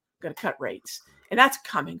Powell going to cut rates? And that's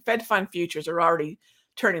coming. Fed fund futures are already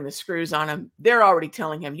turning the screws on him. They're already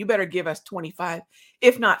telling him, you better give us 25,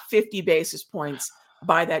 if not 50 basis points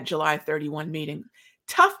by that July 31 meeting.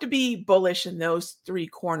 Tough to be bullish in those three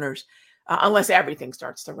corners unless everything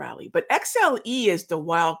starts to rally. But XLE is the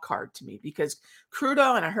wild card to me, because crude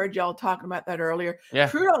oil, and I heard y'all talking about that earlier,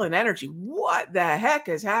 crude oil and energy, what the heck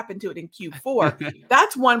has happened to it in Q4?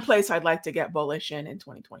 That's one place I'd like to get bullish in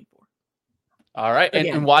 2024. All right.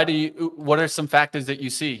 And what are some factors that you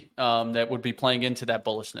see that would be playing into that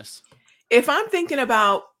bullishness? If I'm thinking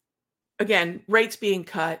about, again, rates being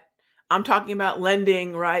cut, I'm talking about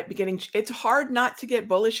lending, right? It's hard not to get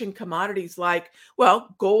bullish in commodities like,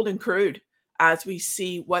 gold and crude, as we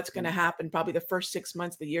see what's going to happen probably the first 6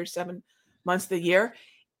 months of the year, 7 months of the year.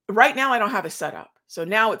 Right now, I don't have a setup. So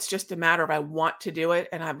now it's just a matter of I want to do it,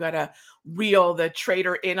 and I've got to reel the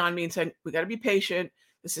trader in on me and say, we got to be patient.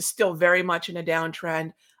 This is still very much in a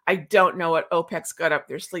downtrend. I don't know what OPEC's got up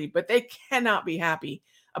their sleeve, but they cannot be happy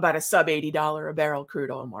about a sub $80 a barrel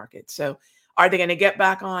crude oil market. So are they going to get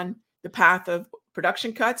back on the path of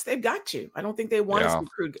production cuts? They've got to. I don't think they want to see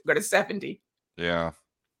crude go to 70. Yeah.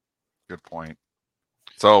 Good point.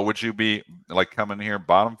 So would you be coming here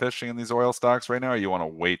bottom fishing in these oil stocks right now, or you want to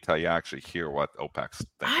wait till you actually hear what OPEC's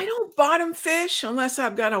thinking? I don't bottom fish unless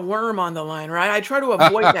I've got a worm on the line, right? I try to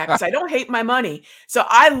avoid that because I don't hate my money. So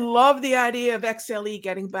I love the idea of XLE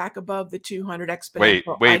getting back above the 200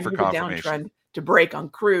 exponential. Wait for confirmation. Downtrend to break on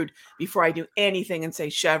crude before I do anything and say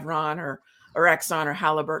Chevron or Exxon or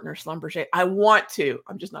Halliburton or Schlumberger. I want to.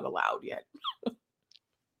 I'm just not allowed yet.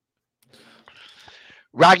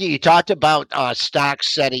 Rocky, you talked about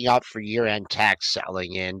stocks setting up for year-end tax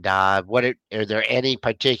selling, and are there any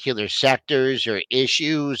particular sectors or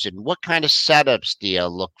issues, and what kind of setups do you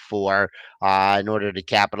look for in order to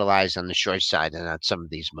capitalize on the short side and on some of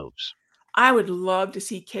these moves? I would love to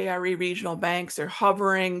see KRE regional banks. They're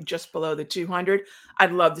hovering just below the 200.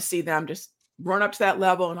 I'd love to see them just run up to that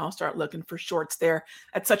level, and I'll start looking for shorts there.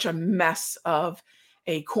 That's such a mess of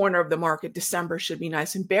a corner of the market. December should be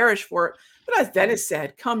nice and bearish for it. But as Dennis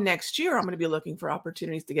said, come next year, I'm going to be looking for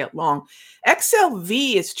opportunities to get long.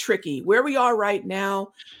 XLV is tricky. Where we are right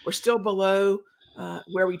now, we're still below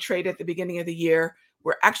where we traded at the beginning of the year.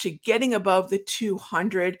 We're actually getting above the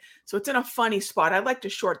 200. So it's in a funny spot. I'd like to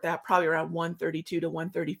short that probably around 132 to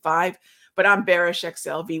 135, but I'm bearish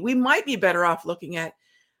XLV. We might be better off looking at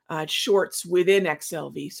shorts within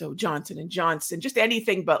XLV. So Johnson & Johnson, just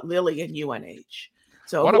anything but Lilly and UNH.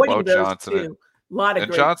 So what avoiding about those Johnson? two.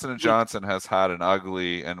 And Johnson & Johnson has had an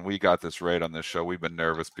ugly, and we got this right on this show, we've been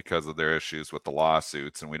nervous because of their issues with the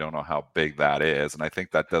lawsuits, and we don't know how big that is. And I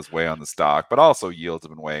think that does weigh on the stock, but also yields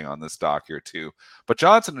have been weighing on this stock here too. But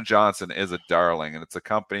Johnson & Johnson is a darling, and it's a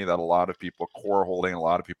company that a lot of people core holding in a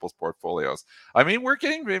lot of people's portfolios. I mean, we're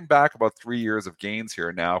getting back about 3 years of gains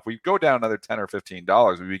here now. If we go down another $10 or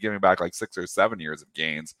 $15, we'd be giving back like 6 or 7 years of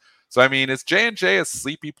gains. So, I mean, is J&J a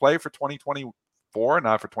sleepy play for 2024?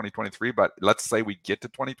 Not for 2023, but let's say we get to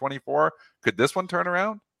 2024. Could this one turn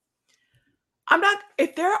around?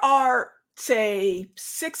 If there are, say,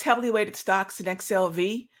 6 heavily weighted stocks in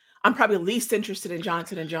XLV, I'm probably least interested in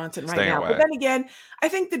Johnson & Johnson right Staying now. away. But then again, I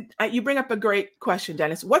think that you bring up a great question,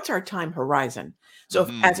 Dennis. What's our time horizon? So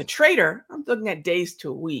if, as a trader, I'm looking at days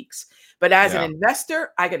to weeks. But as an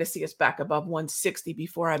investor, I got to see us back above 160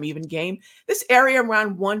 before I'm even game. This area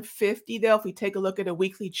around 150, though, if we take a look at a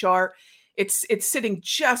weekly chart, it's sitting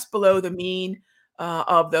just below the mean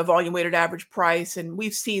of the volume weighted average price. And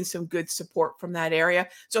we've seen some good support from that area.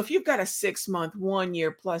 So if you've got a 6-month, 1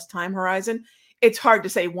 year plus time horizon, it's hard to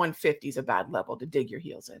say 150 is a bad level to dig your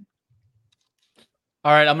heels in.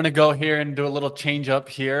 All right, I'm going to go here and do a little change up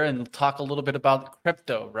here and talk a little bit about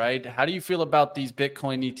crypto, right? How do you feel about these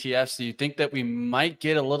Bitcoin ETFs? Do you think that we might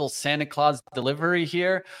get a little Santa Claus delivery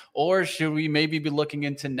here, or should we maybe be looking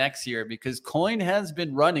into next year? Because Coin has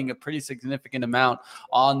been running a pretty significant amount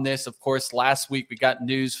on this. Of course, last week we got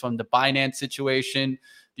news from the Binance situation.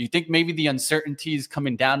 Do you think maybe the uncertainty is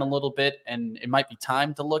coming down a little bit and it might be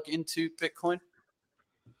time to look into Bitcoin?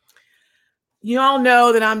 You all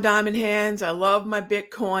know that I'm Diamond Hands. I love my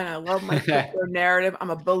Bitcoin. I love my crypto narrative.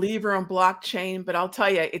 I'm a believer in blockchain, but I'll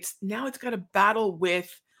tell you, it's got to battle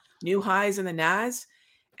with new highs in the NAS.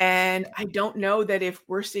 And I don't know that if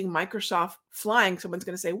we're seeing Microsoft flying, someone's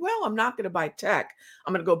going to say, well, I'm not going to buy tech.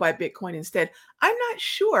 I'm going to go buy Bitcoin instead. I'm not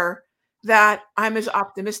sure that I'm as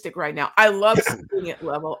optimistic right now. I love seeing it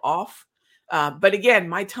level off. But again,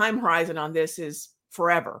 my time horizon on this is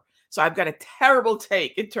forever. So I've got a terrible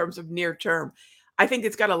take in terms of near term. I think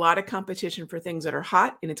it's got a lot of competition for things that are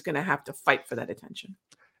hot, and it's going to have to fight for that attention.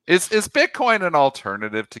 Is Bitcoin an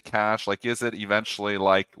alternative to cash? Like, is it eventually,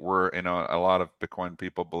 like, we're, a lot of Bitcoin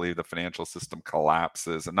people believe the financial system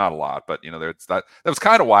collapses, and not a lot, but there's that was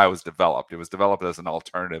kind of why it was developed. It was developed as an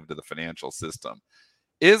alternative to the financial system.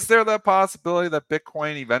 Is there the possibility that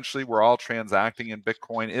Bitcoin eventually we're all transacting in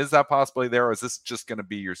Bitcoin? Is that possibility there, or is this just going to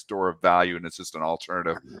be your store of value and it's just an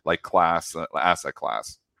alternative like asset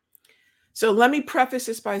class? So let me preface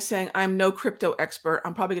this by saying I'm no crypto expert.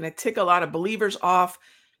 I'm probably going to tick a lot of believers off.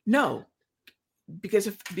 No, because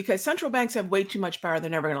central banks have way too much power.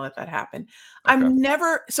 They're never going to let that happen.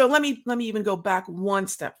 Okay. So let me even go back one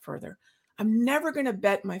step further. I'm never going to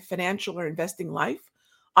bet my financial or investing life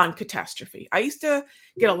on catastrophe. I used to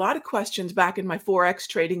get a lot of questions back in my Forex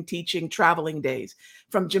trading, teaching, traveling days.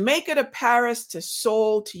 From Jamaica to Paris to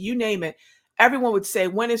Seoul to you name it, everyone would say,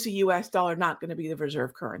 when is the US dollar not going to be the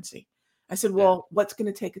reserve currency? I said, well, what's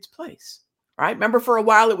going to take its place? Right? Remember, for a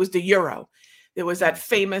while, it was the euro. There was that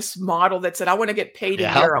famous model that said, I want to get paid in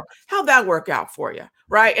euro. How'd that work out for you?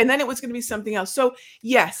 Right? And then it was going to be something else. So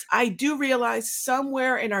yes, I do realize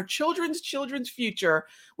somewhere in our children's future,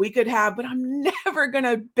 we could have, but I'm never going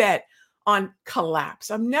to bet on collapse.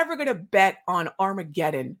 I'm never going to bet on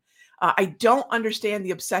Armageddon. I don't understand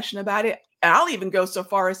the obsession about it. And I'll even go so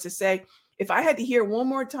far as to say, if I had to hear one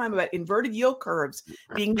more time about inverted yield curves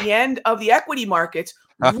being the end of the equity markets,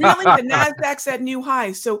 really the NASDAQ's at new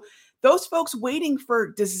highs. So those folks waiting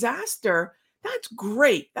for disaster, that's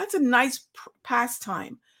great. That's a nice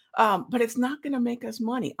pastime, but it's not going to make us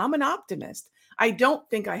money. I'm an optimist. I don't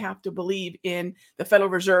think I have to believe in the Federal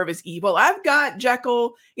Reserve is evil. I've got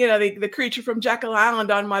Jekyll, the creature from Jekyll Island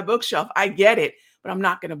on my bookshelf. I get it, but I'm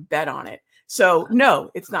not going to bet on it. So no,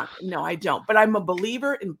 it's not. No, I don't. But I'm a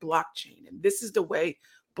believer in blockchain, and this is the way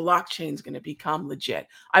blockchain is going to become legit.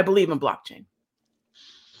 I believe in blockchain.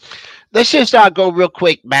 Let's just go real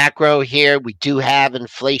quick macro here. We do have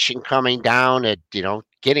inflation coming down at,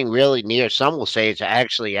 getting really near. Some will say it's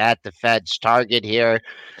actually at the Fed's target here.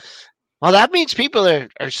 Well, that means people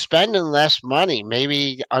are spending less money.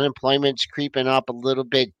 Maybe unemployment's creeping up a little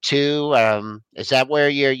bit too. Is that where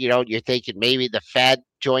you're thinking maybe the Fed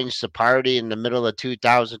joins the party in the middle of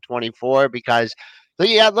 2024? Because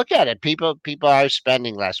look at it. People are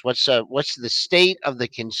spending less. What's the state of the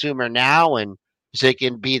consumer now, and is it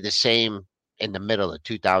going to be the same in the middle of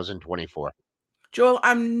 2024? Joel,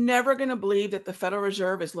 I'm never going to believe that the Federal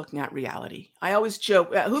Reserve is looking at reality. I always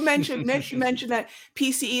joke. Who mentioned, Mitch, you mentioned that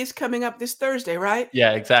PCE is coming up this Thursday, right?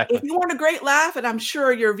 Yeah, exactly. If you want a great laugh, and I'm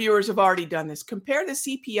sure your viewers have already done this, compare the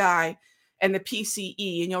CPI and the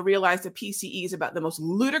PCE, and you'll realize the PCE is about the most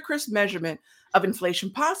ludicrous measurement of inflation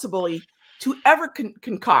possibly to ever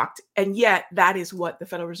concoct. And yet that is what the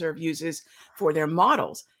Federal Reserve uses for their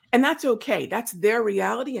models. And that's okay. That's their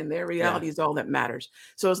reality, and their reality is all that matters.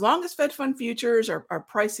 So as long as Fed Fund futures are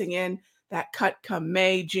pricing in that cut come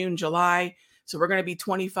May, June, July, so we're going to be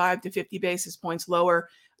 25 to 50 basis points lower.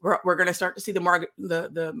 We're going to start to see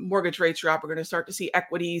the mortgage rates drop. We're going to start to see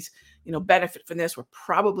equities, benefit from this. We're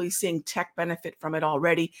probably seeing tech benefit from it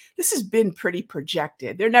already. This has been pretty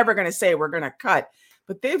projected. They're never going to say we're going to cut,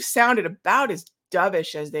 but they've sounded about as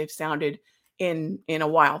dovish as they've sounded in a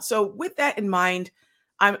while. So with that in mind,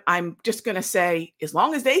 I'm just going to say, as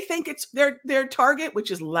long as they think it's their target,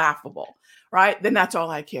 which is laughable, right? Then that's all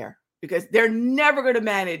I care, because they're never going to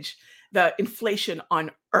manage the inflation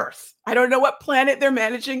on Earth. I don't know what planet they're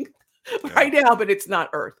managing right now, but it's not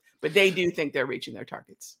Earth. But they do think they're reaching their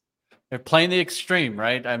targets. They're playing the extreme,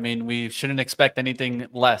 right? I mean, we shouldn't expect anything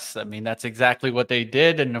less. I mean, that's exactly what they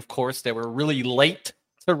did. And of course, they were really late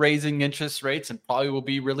to raising interest rates and probably will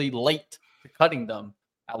be really late to cutting them.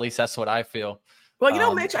 At least that's what I feel.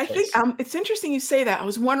 Well, Mitch, I think it's interesting you say that. I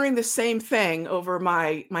was wondering the same thing over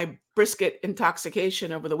my brisket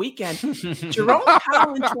intoxication over the weekend. Jerome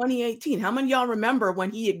Powell in 2018, how many of y'all remember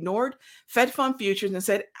when he ignored Fed fund futures and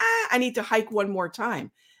said, I need to hike one more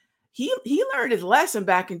time? He learned his lesson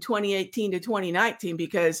back in 2018 to 2019,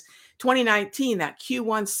 because 2019, that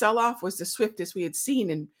Q1 sell-off was the swiftest we had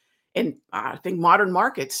seen in I think modern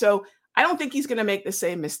markets. So I don't think he's going to make the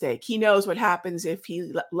same mistake. He knows what happens if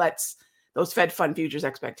he lets those Fed fund futures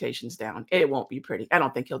expectations down. It won't be pretty. I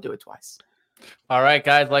don't think he'll do it twice. All right,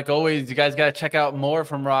 guys, like always, you guys got to check out more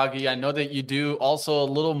from Raghee. I know that you do also a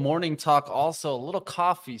little morning talk, also a little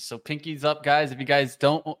coffee. So pinkies up, guys. If you guys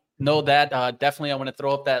don't know that, definitely I want to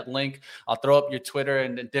throw up that link. I'll throw up your Twitter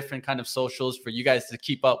and different kind of socials for you guys to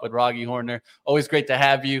keep up with Raghee Horner. Always great to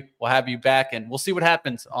have you. We'll have you back, and we'll see what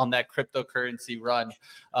happens on that cryptocurrency run.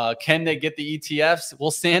 Can they get the ETFs?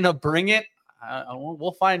 Will Santa bring it?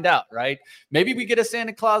 We'll find out, right? Maybe we get a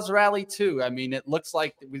Santa Claus rally too. I mean, it looks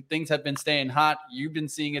like things have been staying hot. You've been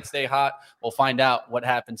seeing it stay hot. We'll find out what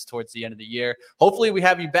happens towards the end of the year. Hopefully we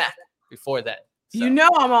have you back before that. So. You know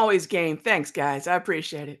I'm always game. Thanks, guys. I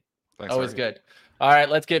appreciate it. Thanks, always good. All right,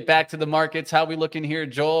 let's get back to the markets. How we looking here,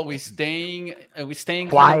 Joel? We staying quiet,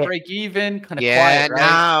 kind of break even, kind of quiet,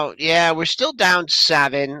 right? We're still down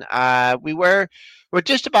 7. We're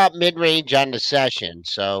just about mid-range on the session.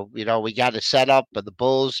 So, we got to set up, but the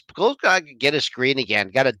Bulls got to get a screen again.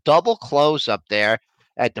 Got a double close up there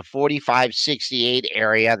at the 45.68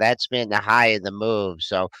 area. That's been the high of the move.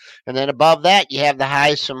 So, and then above that, you have the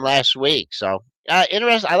highs from last week. So,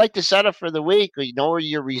 interesting. I like the setup for the week. You know where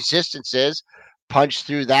your resistance is. Punch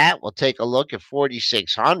through that. We'll take a look at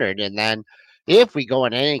 4,600, and then if we go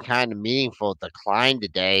in any kind of meaningful decline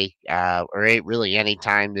today, or really any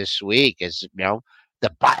time this week, is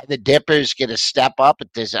the dippers going to step up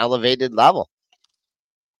at this elevated level.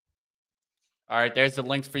 All right, there's the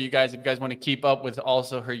links for you guys. If you guys want to keep up with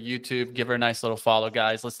also her YouTube, give her a nice little follow,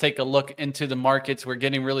 guys. Let's take a look into the markets. We're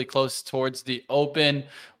getting really close towards the open.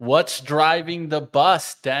 What's driving the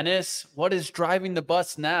bus, Dennis? What is driving the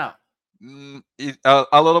bus now?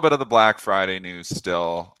 A little bit of the Black Friday news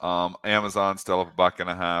still. Amazon still up $1.50.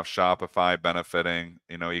 Shopify benefiting.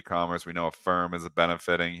 E-commerce. We know Affirm is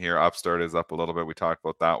benefiting here. Upstart is up a little bit. We talked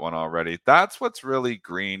about that one already. That's what's really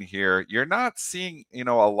green here. You're not seeing a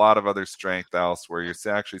lot of other strength elsewhere. You're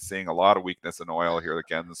actually seeing a lot of weakness in oil here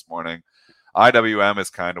again this morning. IWM is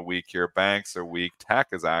kind of weak here. Banks are weak. Tech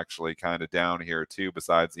is actually kind of down here too,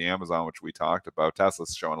 besides the Amazon, which we talked about.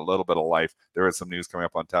 Tesla's showing a little bit of life. There is some news coming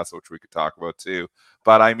up on Tesla, which we could talk about too.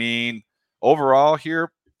 But I mean, overall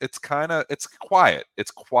here, it's quiet.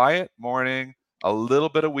 It's quiet morning, a little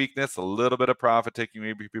bit of weakness, a little bit of profit taking,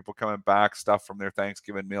 maybe people coming back, stuff from their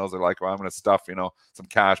Thanksgiving meals. They're like, well, I'm going to stuff, some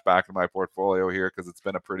cash back in my portfolio here because it's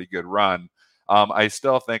been a pretty good run. I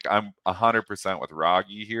still think I'm 100% with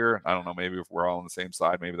Raghee here. I don't know, maybe if we're all on the same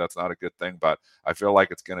side, maybe that's not a good thing, but I feel like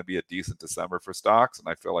it's going to be a decent December for stocks, and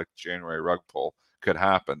I feel like the January rug pull could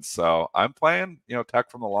happen. So I'm playing, tech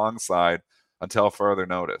from the long side until further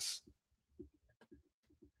notice.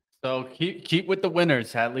 So keep with the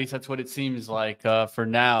winners. At least that's what it seems like for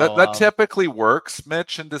now. That typically works,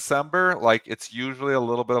 Mitch, in December. Like, it's usually a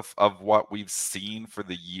little bit of what we've seen for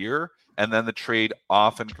the year. And then the trade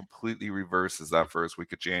often completely reverses that first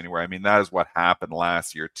week of January. I mean, that is what happened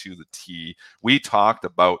last year to the T. We talked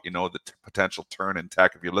about, the potential turn in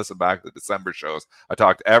tech. If you listen back to the December shows, I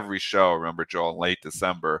talked every show, remember, Joel, in late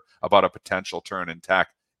December, about a potential turn in tech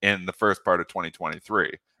in the first part of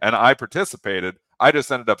 2023. And I participated. I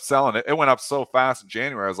just ended up selling it. It went up so fast in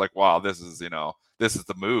January. I was like, wow, this is the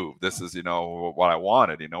move. This is, what I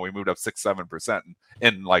wanted. We moved up 6-7%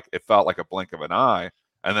 and like, it felt like a blink of an eye.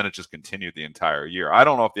 And then it just continued the entire year. I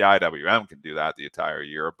don't know if the IWM can do that the entire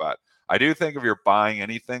year, but I do think if you're buying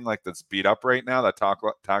anything like that's beat up right now, that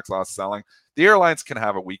tax loss selling, the airlines can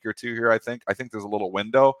have a week or two here, I think. I think there's a little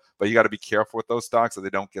window, but you got to be careful with those stocks so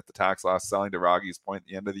they don't get the tax loss selling, to Raghee's point, at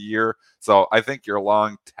the end of the year. So I think you're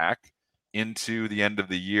long tech into the end of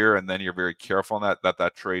the year, and then you're very careful on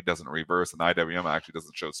that trade doesn't reverse, and IWM actually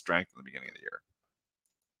doesn't show strength in the beginning of the year.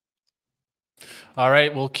 All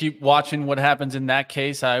right, we'll keep watching what happens in that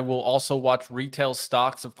case. I will also watch retail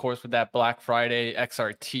stocks, of course, with that Black Friday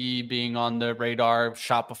XRT being on the radar.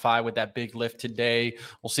 Shopify with that big lift today.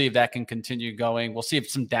 We'll see if that can continue going. We'll see if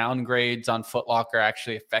some downgrades on Foot Locker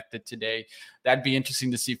actually affected today. That'd be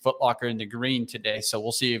interesting to see Foot Locker in the green today. So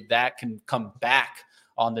we'll see if that can come back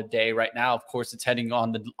on the day. Right now, of course, it's heading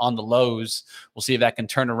on the lows. We'll see if that can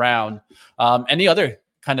turn around. Any other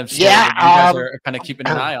kind of story that you guys are kind of keeping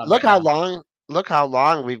an eye on? Look how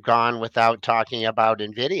long we've gone without talking about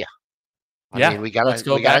Nvidia. I mean, let's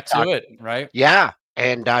go back to it, right? Yeah.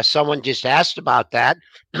 And someone just asked about that.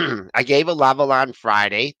 I gave a level on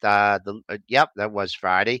Friday. Yep, that was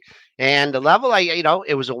Friday. And the level,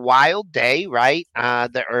 it was a wild day, right?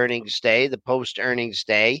 The earnings day, the post earnings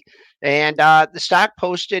day. And the stock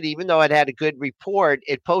posted, even though it had a good report,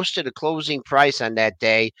 it posted a closing price on that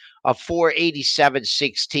day of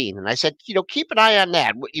 487.16. And I said, keep an eye on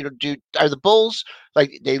that. Are the bulls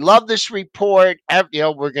like they love this report?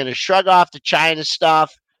 We're going to shrug off the China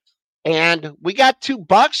stuff. And we got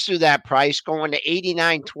 $2 through that price going to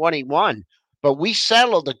 89.21, but we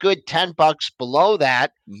settled a good $10 below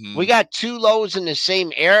that. Mm-hmm. We got two lows in the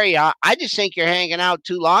same area. I just think you're hanging out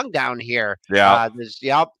too long down here. Yeah.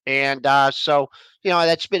 And so,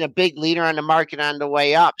 that's been a big leader on the market on the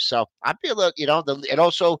way up. So I feel that, it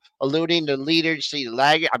also alluding to leaders, see the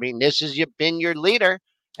lag. I mean, this has been your leader.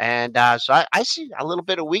 And so I see a little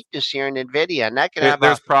bit of weakness here in Nvidia, and that can have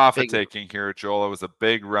there's profit taking here, Joel. It was a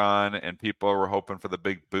big run, and people were hoping for the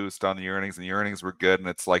big boost on the earnings, and the earnings were good. And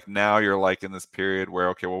it's like now you're like in this period where,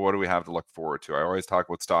 okay, well, what do we have to look forward to? I always talk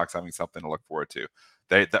about stocks having something to look forward to.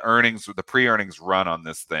 The pre-earnings run on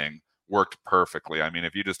this thing worked perfectly. I mean,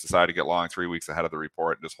 if you just decide to get long 3 weeks ahead of the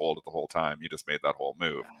report and just hold it the whole time, you just made that whole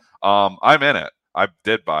move. I'm in it. I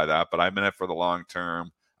did buy that, but I'm in it for the long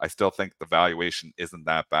term. I still think the valuation isn't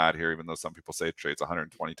that bad here, even though some people say it trades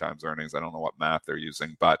 120 times earnings. I don't know what math they're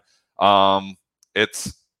using, but I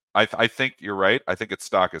think you're right. I think its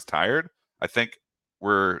stock is tired. I think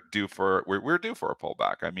we're due for a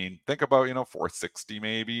pullback. I mean, think about 460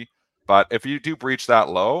 maybe. But if you do breach that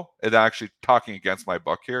low, it actually talking against my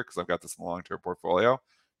book here because I've got this in the long-term portfolio.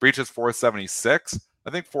 Breaches 476. I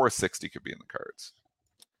think 460 could be in the cards.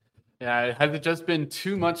 Yeah, has it just been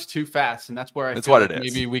too much too fast? And that's where I feel like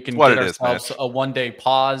maybe we can get ourselves a one-day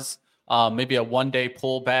pause, maybe a one-day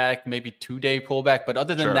pullback, maybe 2-day pullback. But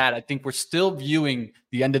other than that, I think we're still viewing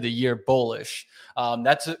the end of the year bullish.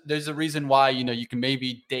 There's a reason why, you can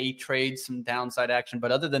maybe day trade some downside action.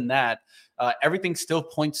 But other than that, everything still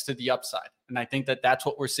points to the upside. And I think that that's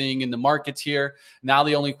what we're seeing in the markets here. Now,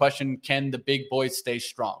 the only question, can the big boys stay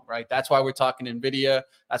strong, right? That's why we're talking NVIDIA.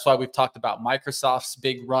 That's why we've talked about Microsoft's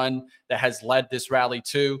big run that has led this rally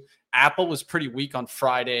too. Apple was pretty weak on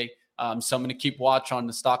Friday. So I'm going to keep watch on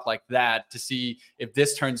the stock like that to see if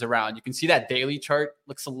this turns around. You can see that daily chart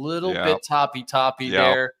looks a little bit toppy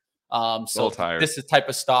there. So this is the type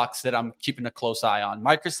of stocks that I'm keeping a close eye on.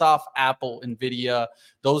 Microsoft, Apple, NVIDIA,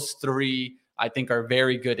 those three I think are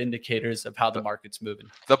very good indicators of how the market's moving.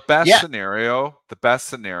 The best scenario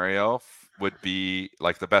would be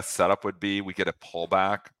like the best setup would be we get a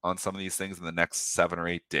pullback on some of these things in the next 7 or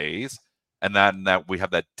 8 days. And then that we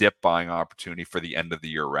have that dip buying opportunity for the end of the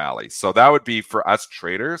year rally. So that would be for us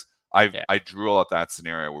traders. I drool at that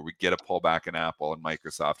scenario where we get a pullback in Apple and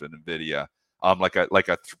Microsoft and NVIDIA, like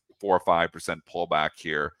a 4 or 5% pullback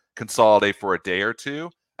here, consolidate for a day or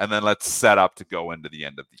two, and then let's set up to go into the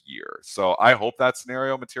end of the year. So I hope that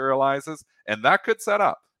scenario materializes, and that could set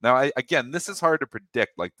up. Now, again, this is hard to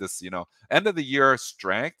predict. Like this, end of the year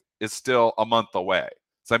strength is still a month away.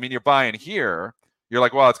 So I mean, you're buying here. You're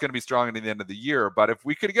like, well, it's going to be strong into the end of the year. But if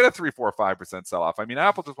we could get a 3, 4, 5% sell-off, I mean,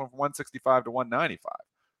 Apple just went from 165 to 195,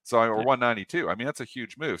 or 192. I mean, that's a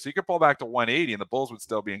huge move. So you could pull back to 180, and the bulls would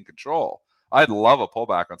still be in control. I'd love a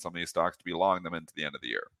pullback on some of these stocks to be long them into the end of the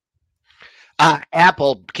year.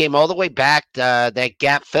 Apple came all the way back to that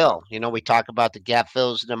gap fill. We talk about the gap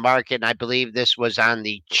fills in the market, and I believe this was on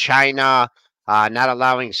the China not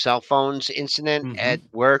allowing cell phones incident at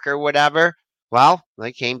work or whatever. Well,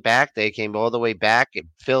 they came back. They came all the way back. It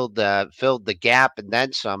filled the gap and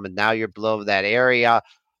then some, and now you're below that area.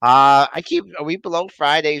 Are we below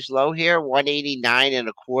Friday's low here?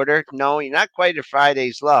 189.25. No, you're not quite at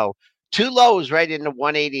Friday's low. 2 lows right in the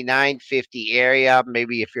 189.50 area.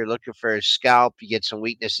 Maybe if you're looking for a scalp, you get some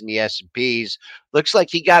weakness in the S&Ps. Looks like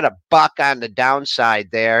he got a buck on the downside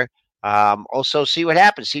there. Also, see what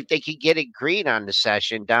happens. See if they can get it green on the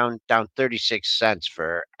session. Down 36 cents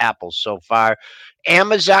for Apple so far.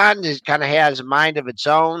 Amazon kind of has a mind of its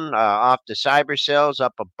own. Off the cyber sales,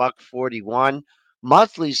 up $1.41.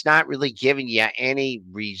 Monthly's not really giving you any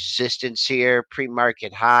resistance here.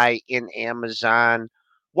 Pre-market high in Amazon,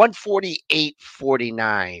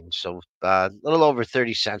 148.49. So a little over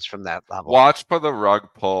 30 cents from that level. Watch for the rug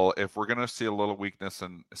pull. If we're going to see a little weakness,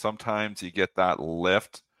 and sometimes you get that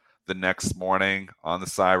lift the next morning on the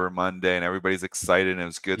Cyber Monday, and everybody's excited and it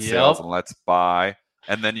was good sales and let's buy.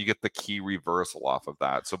 And then you get the key reversal off of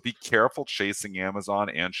that. So be careful chasing Amazon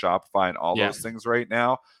and Shopify and all those things right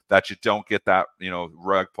now, that you don't get that,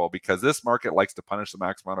 rug pull, because this market likes to punish the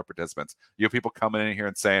maximum amount of participants. You have people coming in here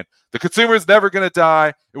and saying, the consumer is never going to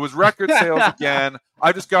die. It was record sales again.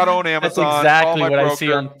 I just got to own Amazon. That's exactly what I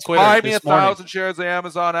see on Twitter. Buy me 1,000 shares of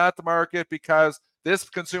Amazon at the market because this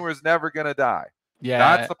consumer is never going to die. Yeah,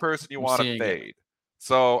 that's the person you want to fade.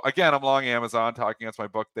 So again, I'm long Amazon, talking against my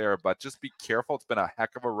book there, but just be careful. It's been a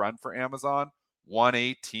heck of a run for Amazon.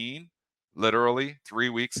 118, literally 3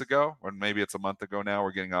 weeks ago, or maybe it's a month ago now.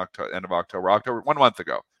 We're getting end of October, 1 month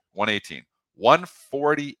ago, 118,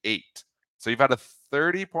 148. So you've had a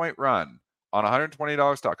 30-point run on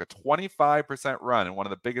 $120 stock, a 25% run in one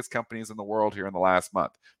of the biggest companies in the world here in the last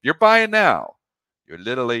month. If you're buying now, you're a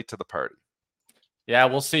little late to the party. Yeah,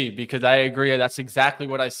 we'll see, because I agree. That's exactly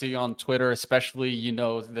what I see on Twitter, especially,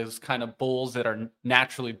 those kind of bulls that are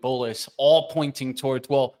naturally bullish, all pointing towards,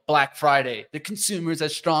 Black Friday, the consumer's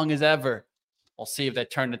as strong as ever. We'll see if they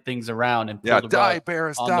turn the things around and pull the die, rug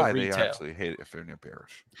bears, on die. the retail. They actually hate it if they're near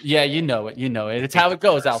bearish. Yeah, you know it. It's how it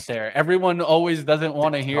goes out there. Everyone always doesn't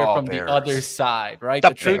want to hear from the other side, right?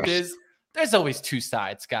 The truth is, there's always two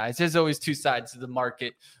sides, guys. There's always two sides to the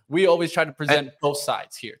market. We always try to present both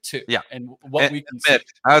sides here too. Yeah. And what we can see.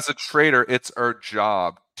 As a trader, it's our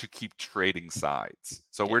job to keep trading sides.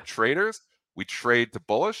 So we're traders. We trade to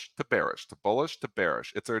bullish, to bearish, to bullish, to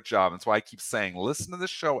bearish. It's our job. That's why I keep saying, listen to the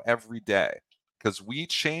show every day, because we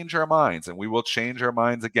change our minds and we will change our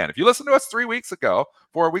minds again. If you listen to us 3 weeks ago,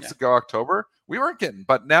 4 weeks ago, October, we weren't getting,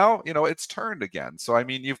 but now, it's turned again. So, I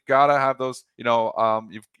mean, you've got to have those,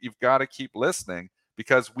 you've got to keep listening,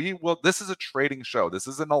 because this is a trading show. This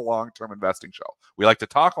isn't a long-term investing show. We like to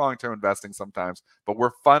talk long-term investing sometimes, but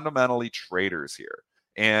we're fundamentally traders here.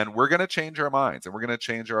 And we're going to change our minds, and we're going to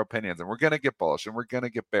change our opinions, and we're going to get bullish, and we're going to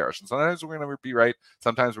get bearish. And sometimes we're going to be right.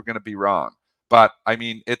 Sometimes we're going to be wrong. But I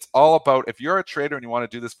mean, it's all about, if you're a trader and you want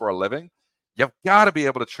to do this for a living, you've got to be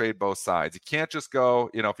able to trade both sides. You can't just go,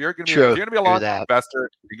 if you're going to be a long-term investor,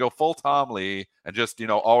 you go full Tom Lee and just,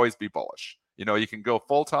 always be bullish. You can go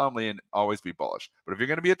full Tom Lee and always be bullish. But if you're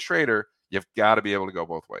going to be a trader, you've got to be able to go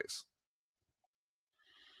both ways.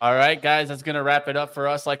 All right, guys, that's going to wrap it up for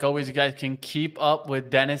us. Like always, you guys can keep up with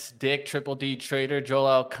Dennis Dick, Triple D Trader,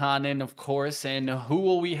 Joel Elconin, of course. And who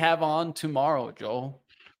will we have on tomorrow, Joel?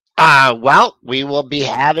 Well, we will be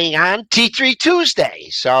having on T3 Tuesday.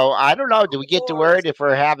 So I don't know. Do we get the word if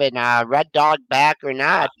we're having Red Dog back or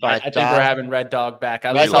not? But I think we're having Red Dog back.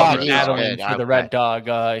 I was battling for the Red Dog.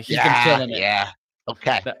 He's been killing it. Yeah.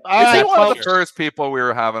 Okay. Is he one of the first people we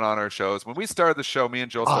were having on our shows? When we started the show, me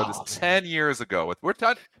and Joel started this 10 years ago. Do we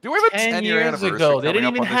have a 10-year anniversary ago? They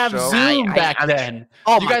didn't even have Zoom back then.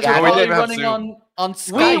 Oh, you guys were probably running on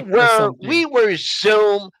Skype. We were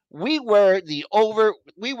Zoom. We were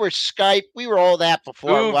Skype. We were all that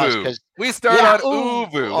before Uvu. It was, because we started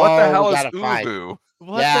on Uvu. What the hell is Uvu?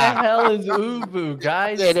 What the hell is Uvu,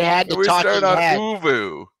 guys? They had to we started on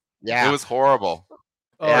Uvu. Yeah, it was horrible.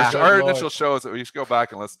 Our initial shows, we should go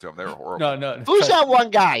back and listen to them. They were horrible. No. Who's that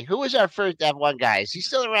one guy? Who was our first? That one guy? Is he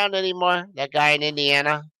still around anymore? That guy in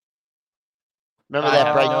Indiana. Remember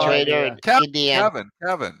that bright trader in Indiana?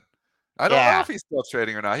 Kevin. I don't know if he's still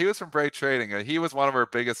trading or not. He was from Bright Trading. He was one of our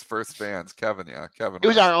biggest first fans. Kevin. He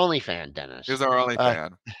was our only fan, Dennis. He was our only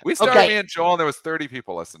fan. We started, me and Joel, and there was 30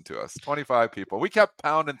 people listening to us. 25 people. We kept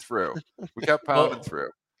pounding through.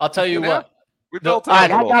 I'll tell you what. We built I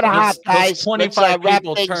got a hot, guys. 25 wrap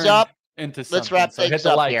people things up. Into something. Let's wrap things hit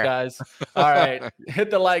the up like, here. Guys. All right.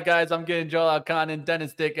 Hit the like, guys. I'm getting Joel Elconin and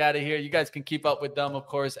Dennis Dick out of here. You guys can keep up with them, of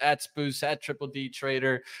course, at Spoos, at Triple D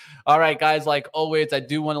Trader. All right, guys. Like always, I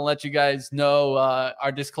do want to let you guys know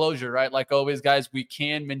our disclosure, right? Like always, guys, we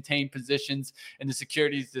can maintain positions in the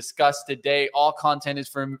securities discussed today. All content is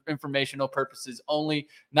for informational purposes only,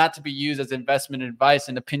 not to be used as investment advice,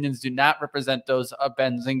 and opinions do not represent those of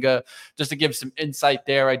Benzinga. Just to give some insight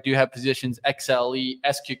there, I do have positions XLE,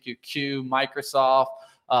 SQQQ, Microsoft,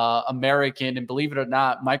 American, and believe it or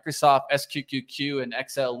not, Microsoft, SQQQ, and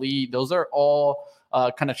XLE, those are all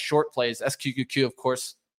kind of short plays. SQQQ, of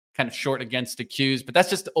course, kind of short against the Qs, but that's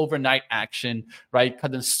just overnight action, right?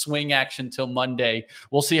 Kind of swing action till Monday.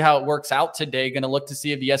 We'll see how it works out today. Going to look to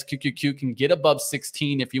see if the SQQQ can get above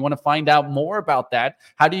 16. If you want to find out more about that,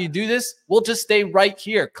 how do you do this? We'll just stay right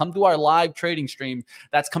here. Come to our live trading stream.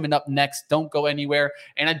 That's coming up next. Don't go anywhere.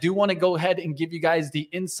 And I do want to go ahead and give you guys the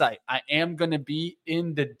insight. I am going to be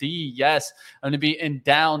in the D. Yes, I'm going to be in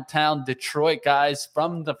downtown Detroit, guys,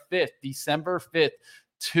 from the 5th, December 5th.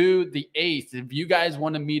 To the 8th. If you guys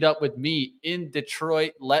want to meet up with me in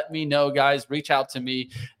Detroit, let me know, guys. Reach out to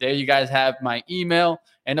me. There you guys have my email.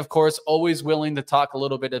 And of course, always willing to talk a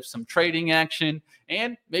little bit of some trading action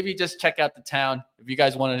and maybe just check out the town. If you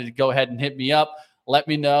guys wanted to go ahead and hit me up, let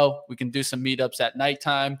me know. We can do some meetups at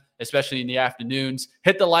nighttime, especially in the afternoons.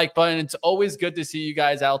 Hit the like button. It's always good to see you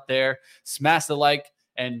guys out there. Smash the like.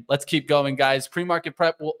 And let's keep going, guys. Pre-market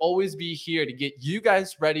prep will always be here to get you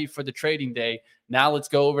guys ready for the trading day. Now let's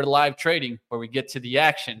go over to live trading where we get to the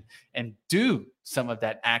action and do some of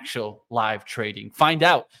that actual live trading. Find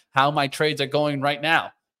out how my trades are going right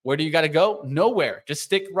now. Where do you got to go? Nowhere. Just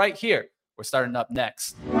stick right here. We're starting up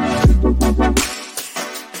next.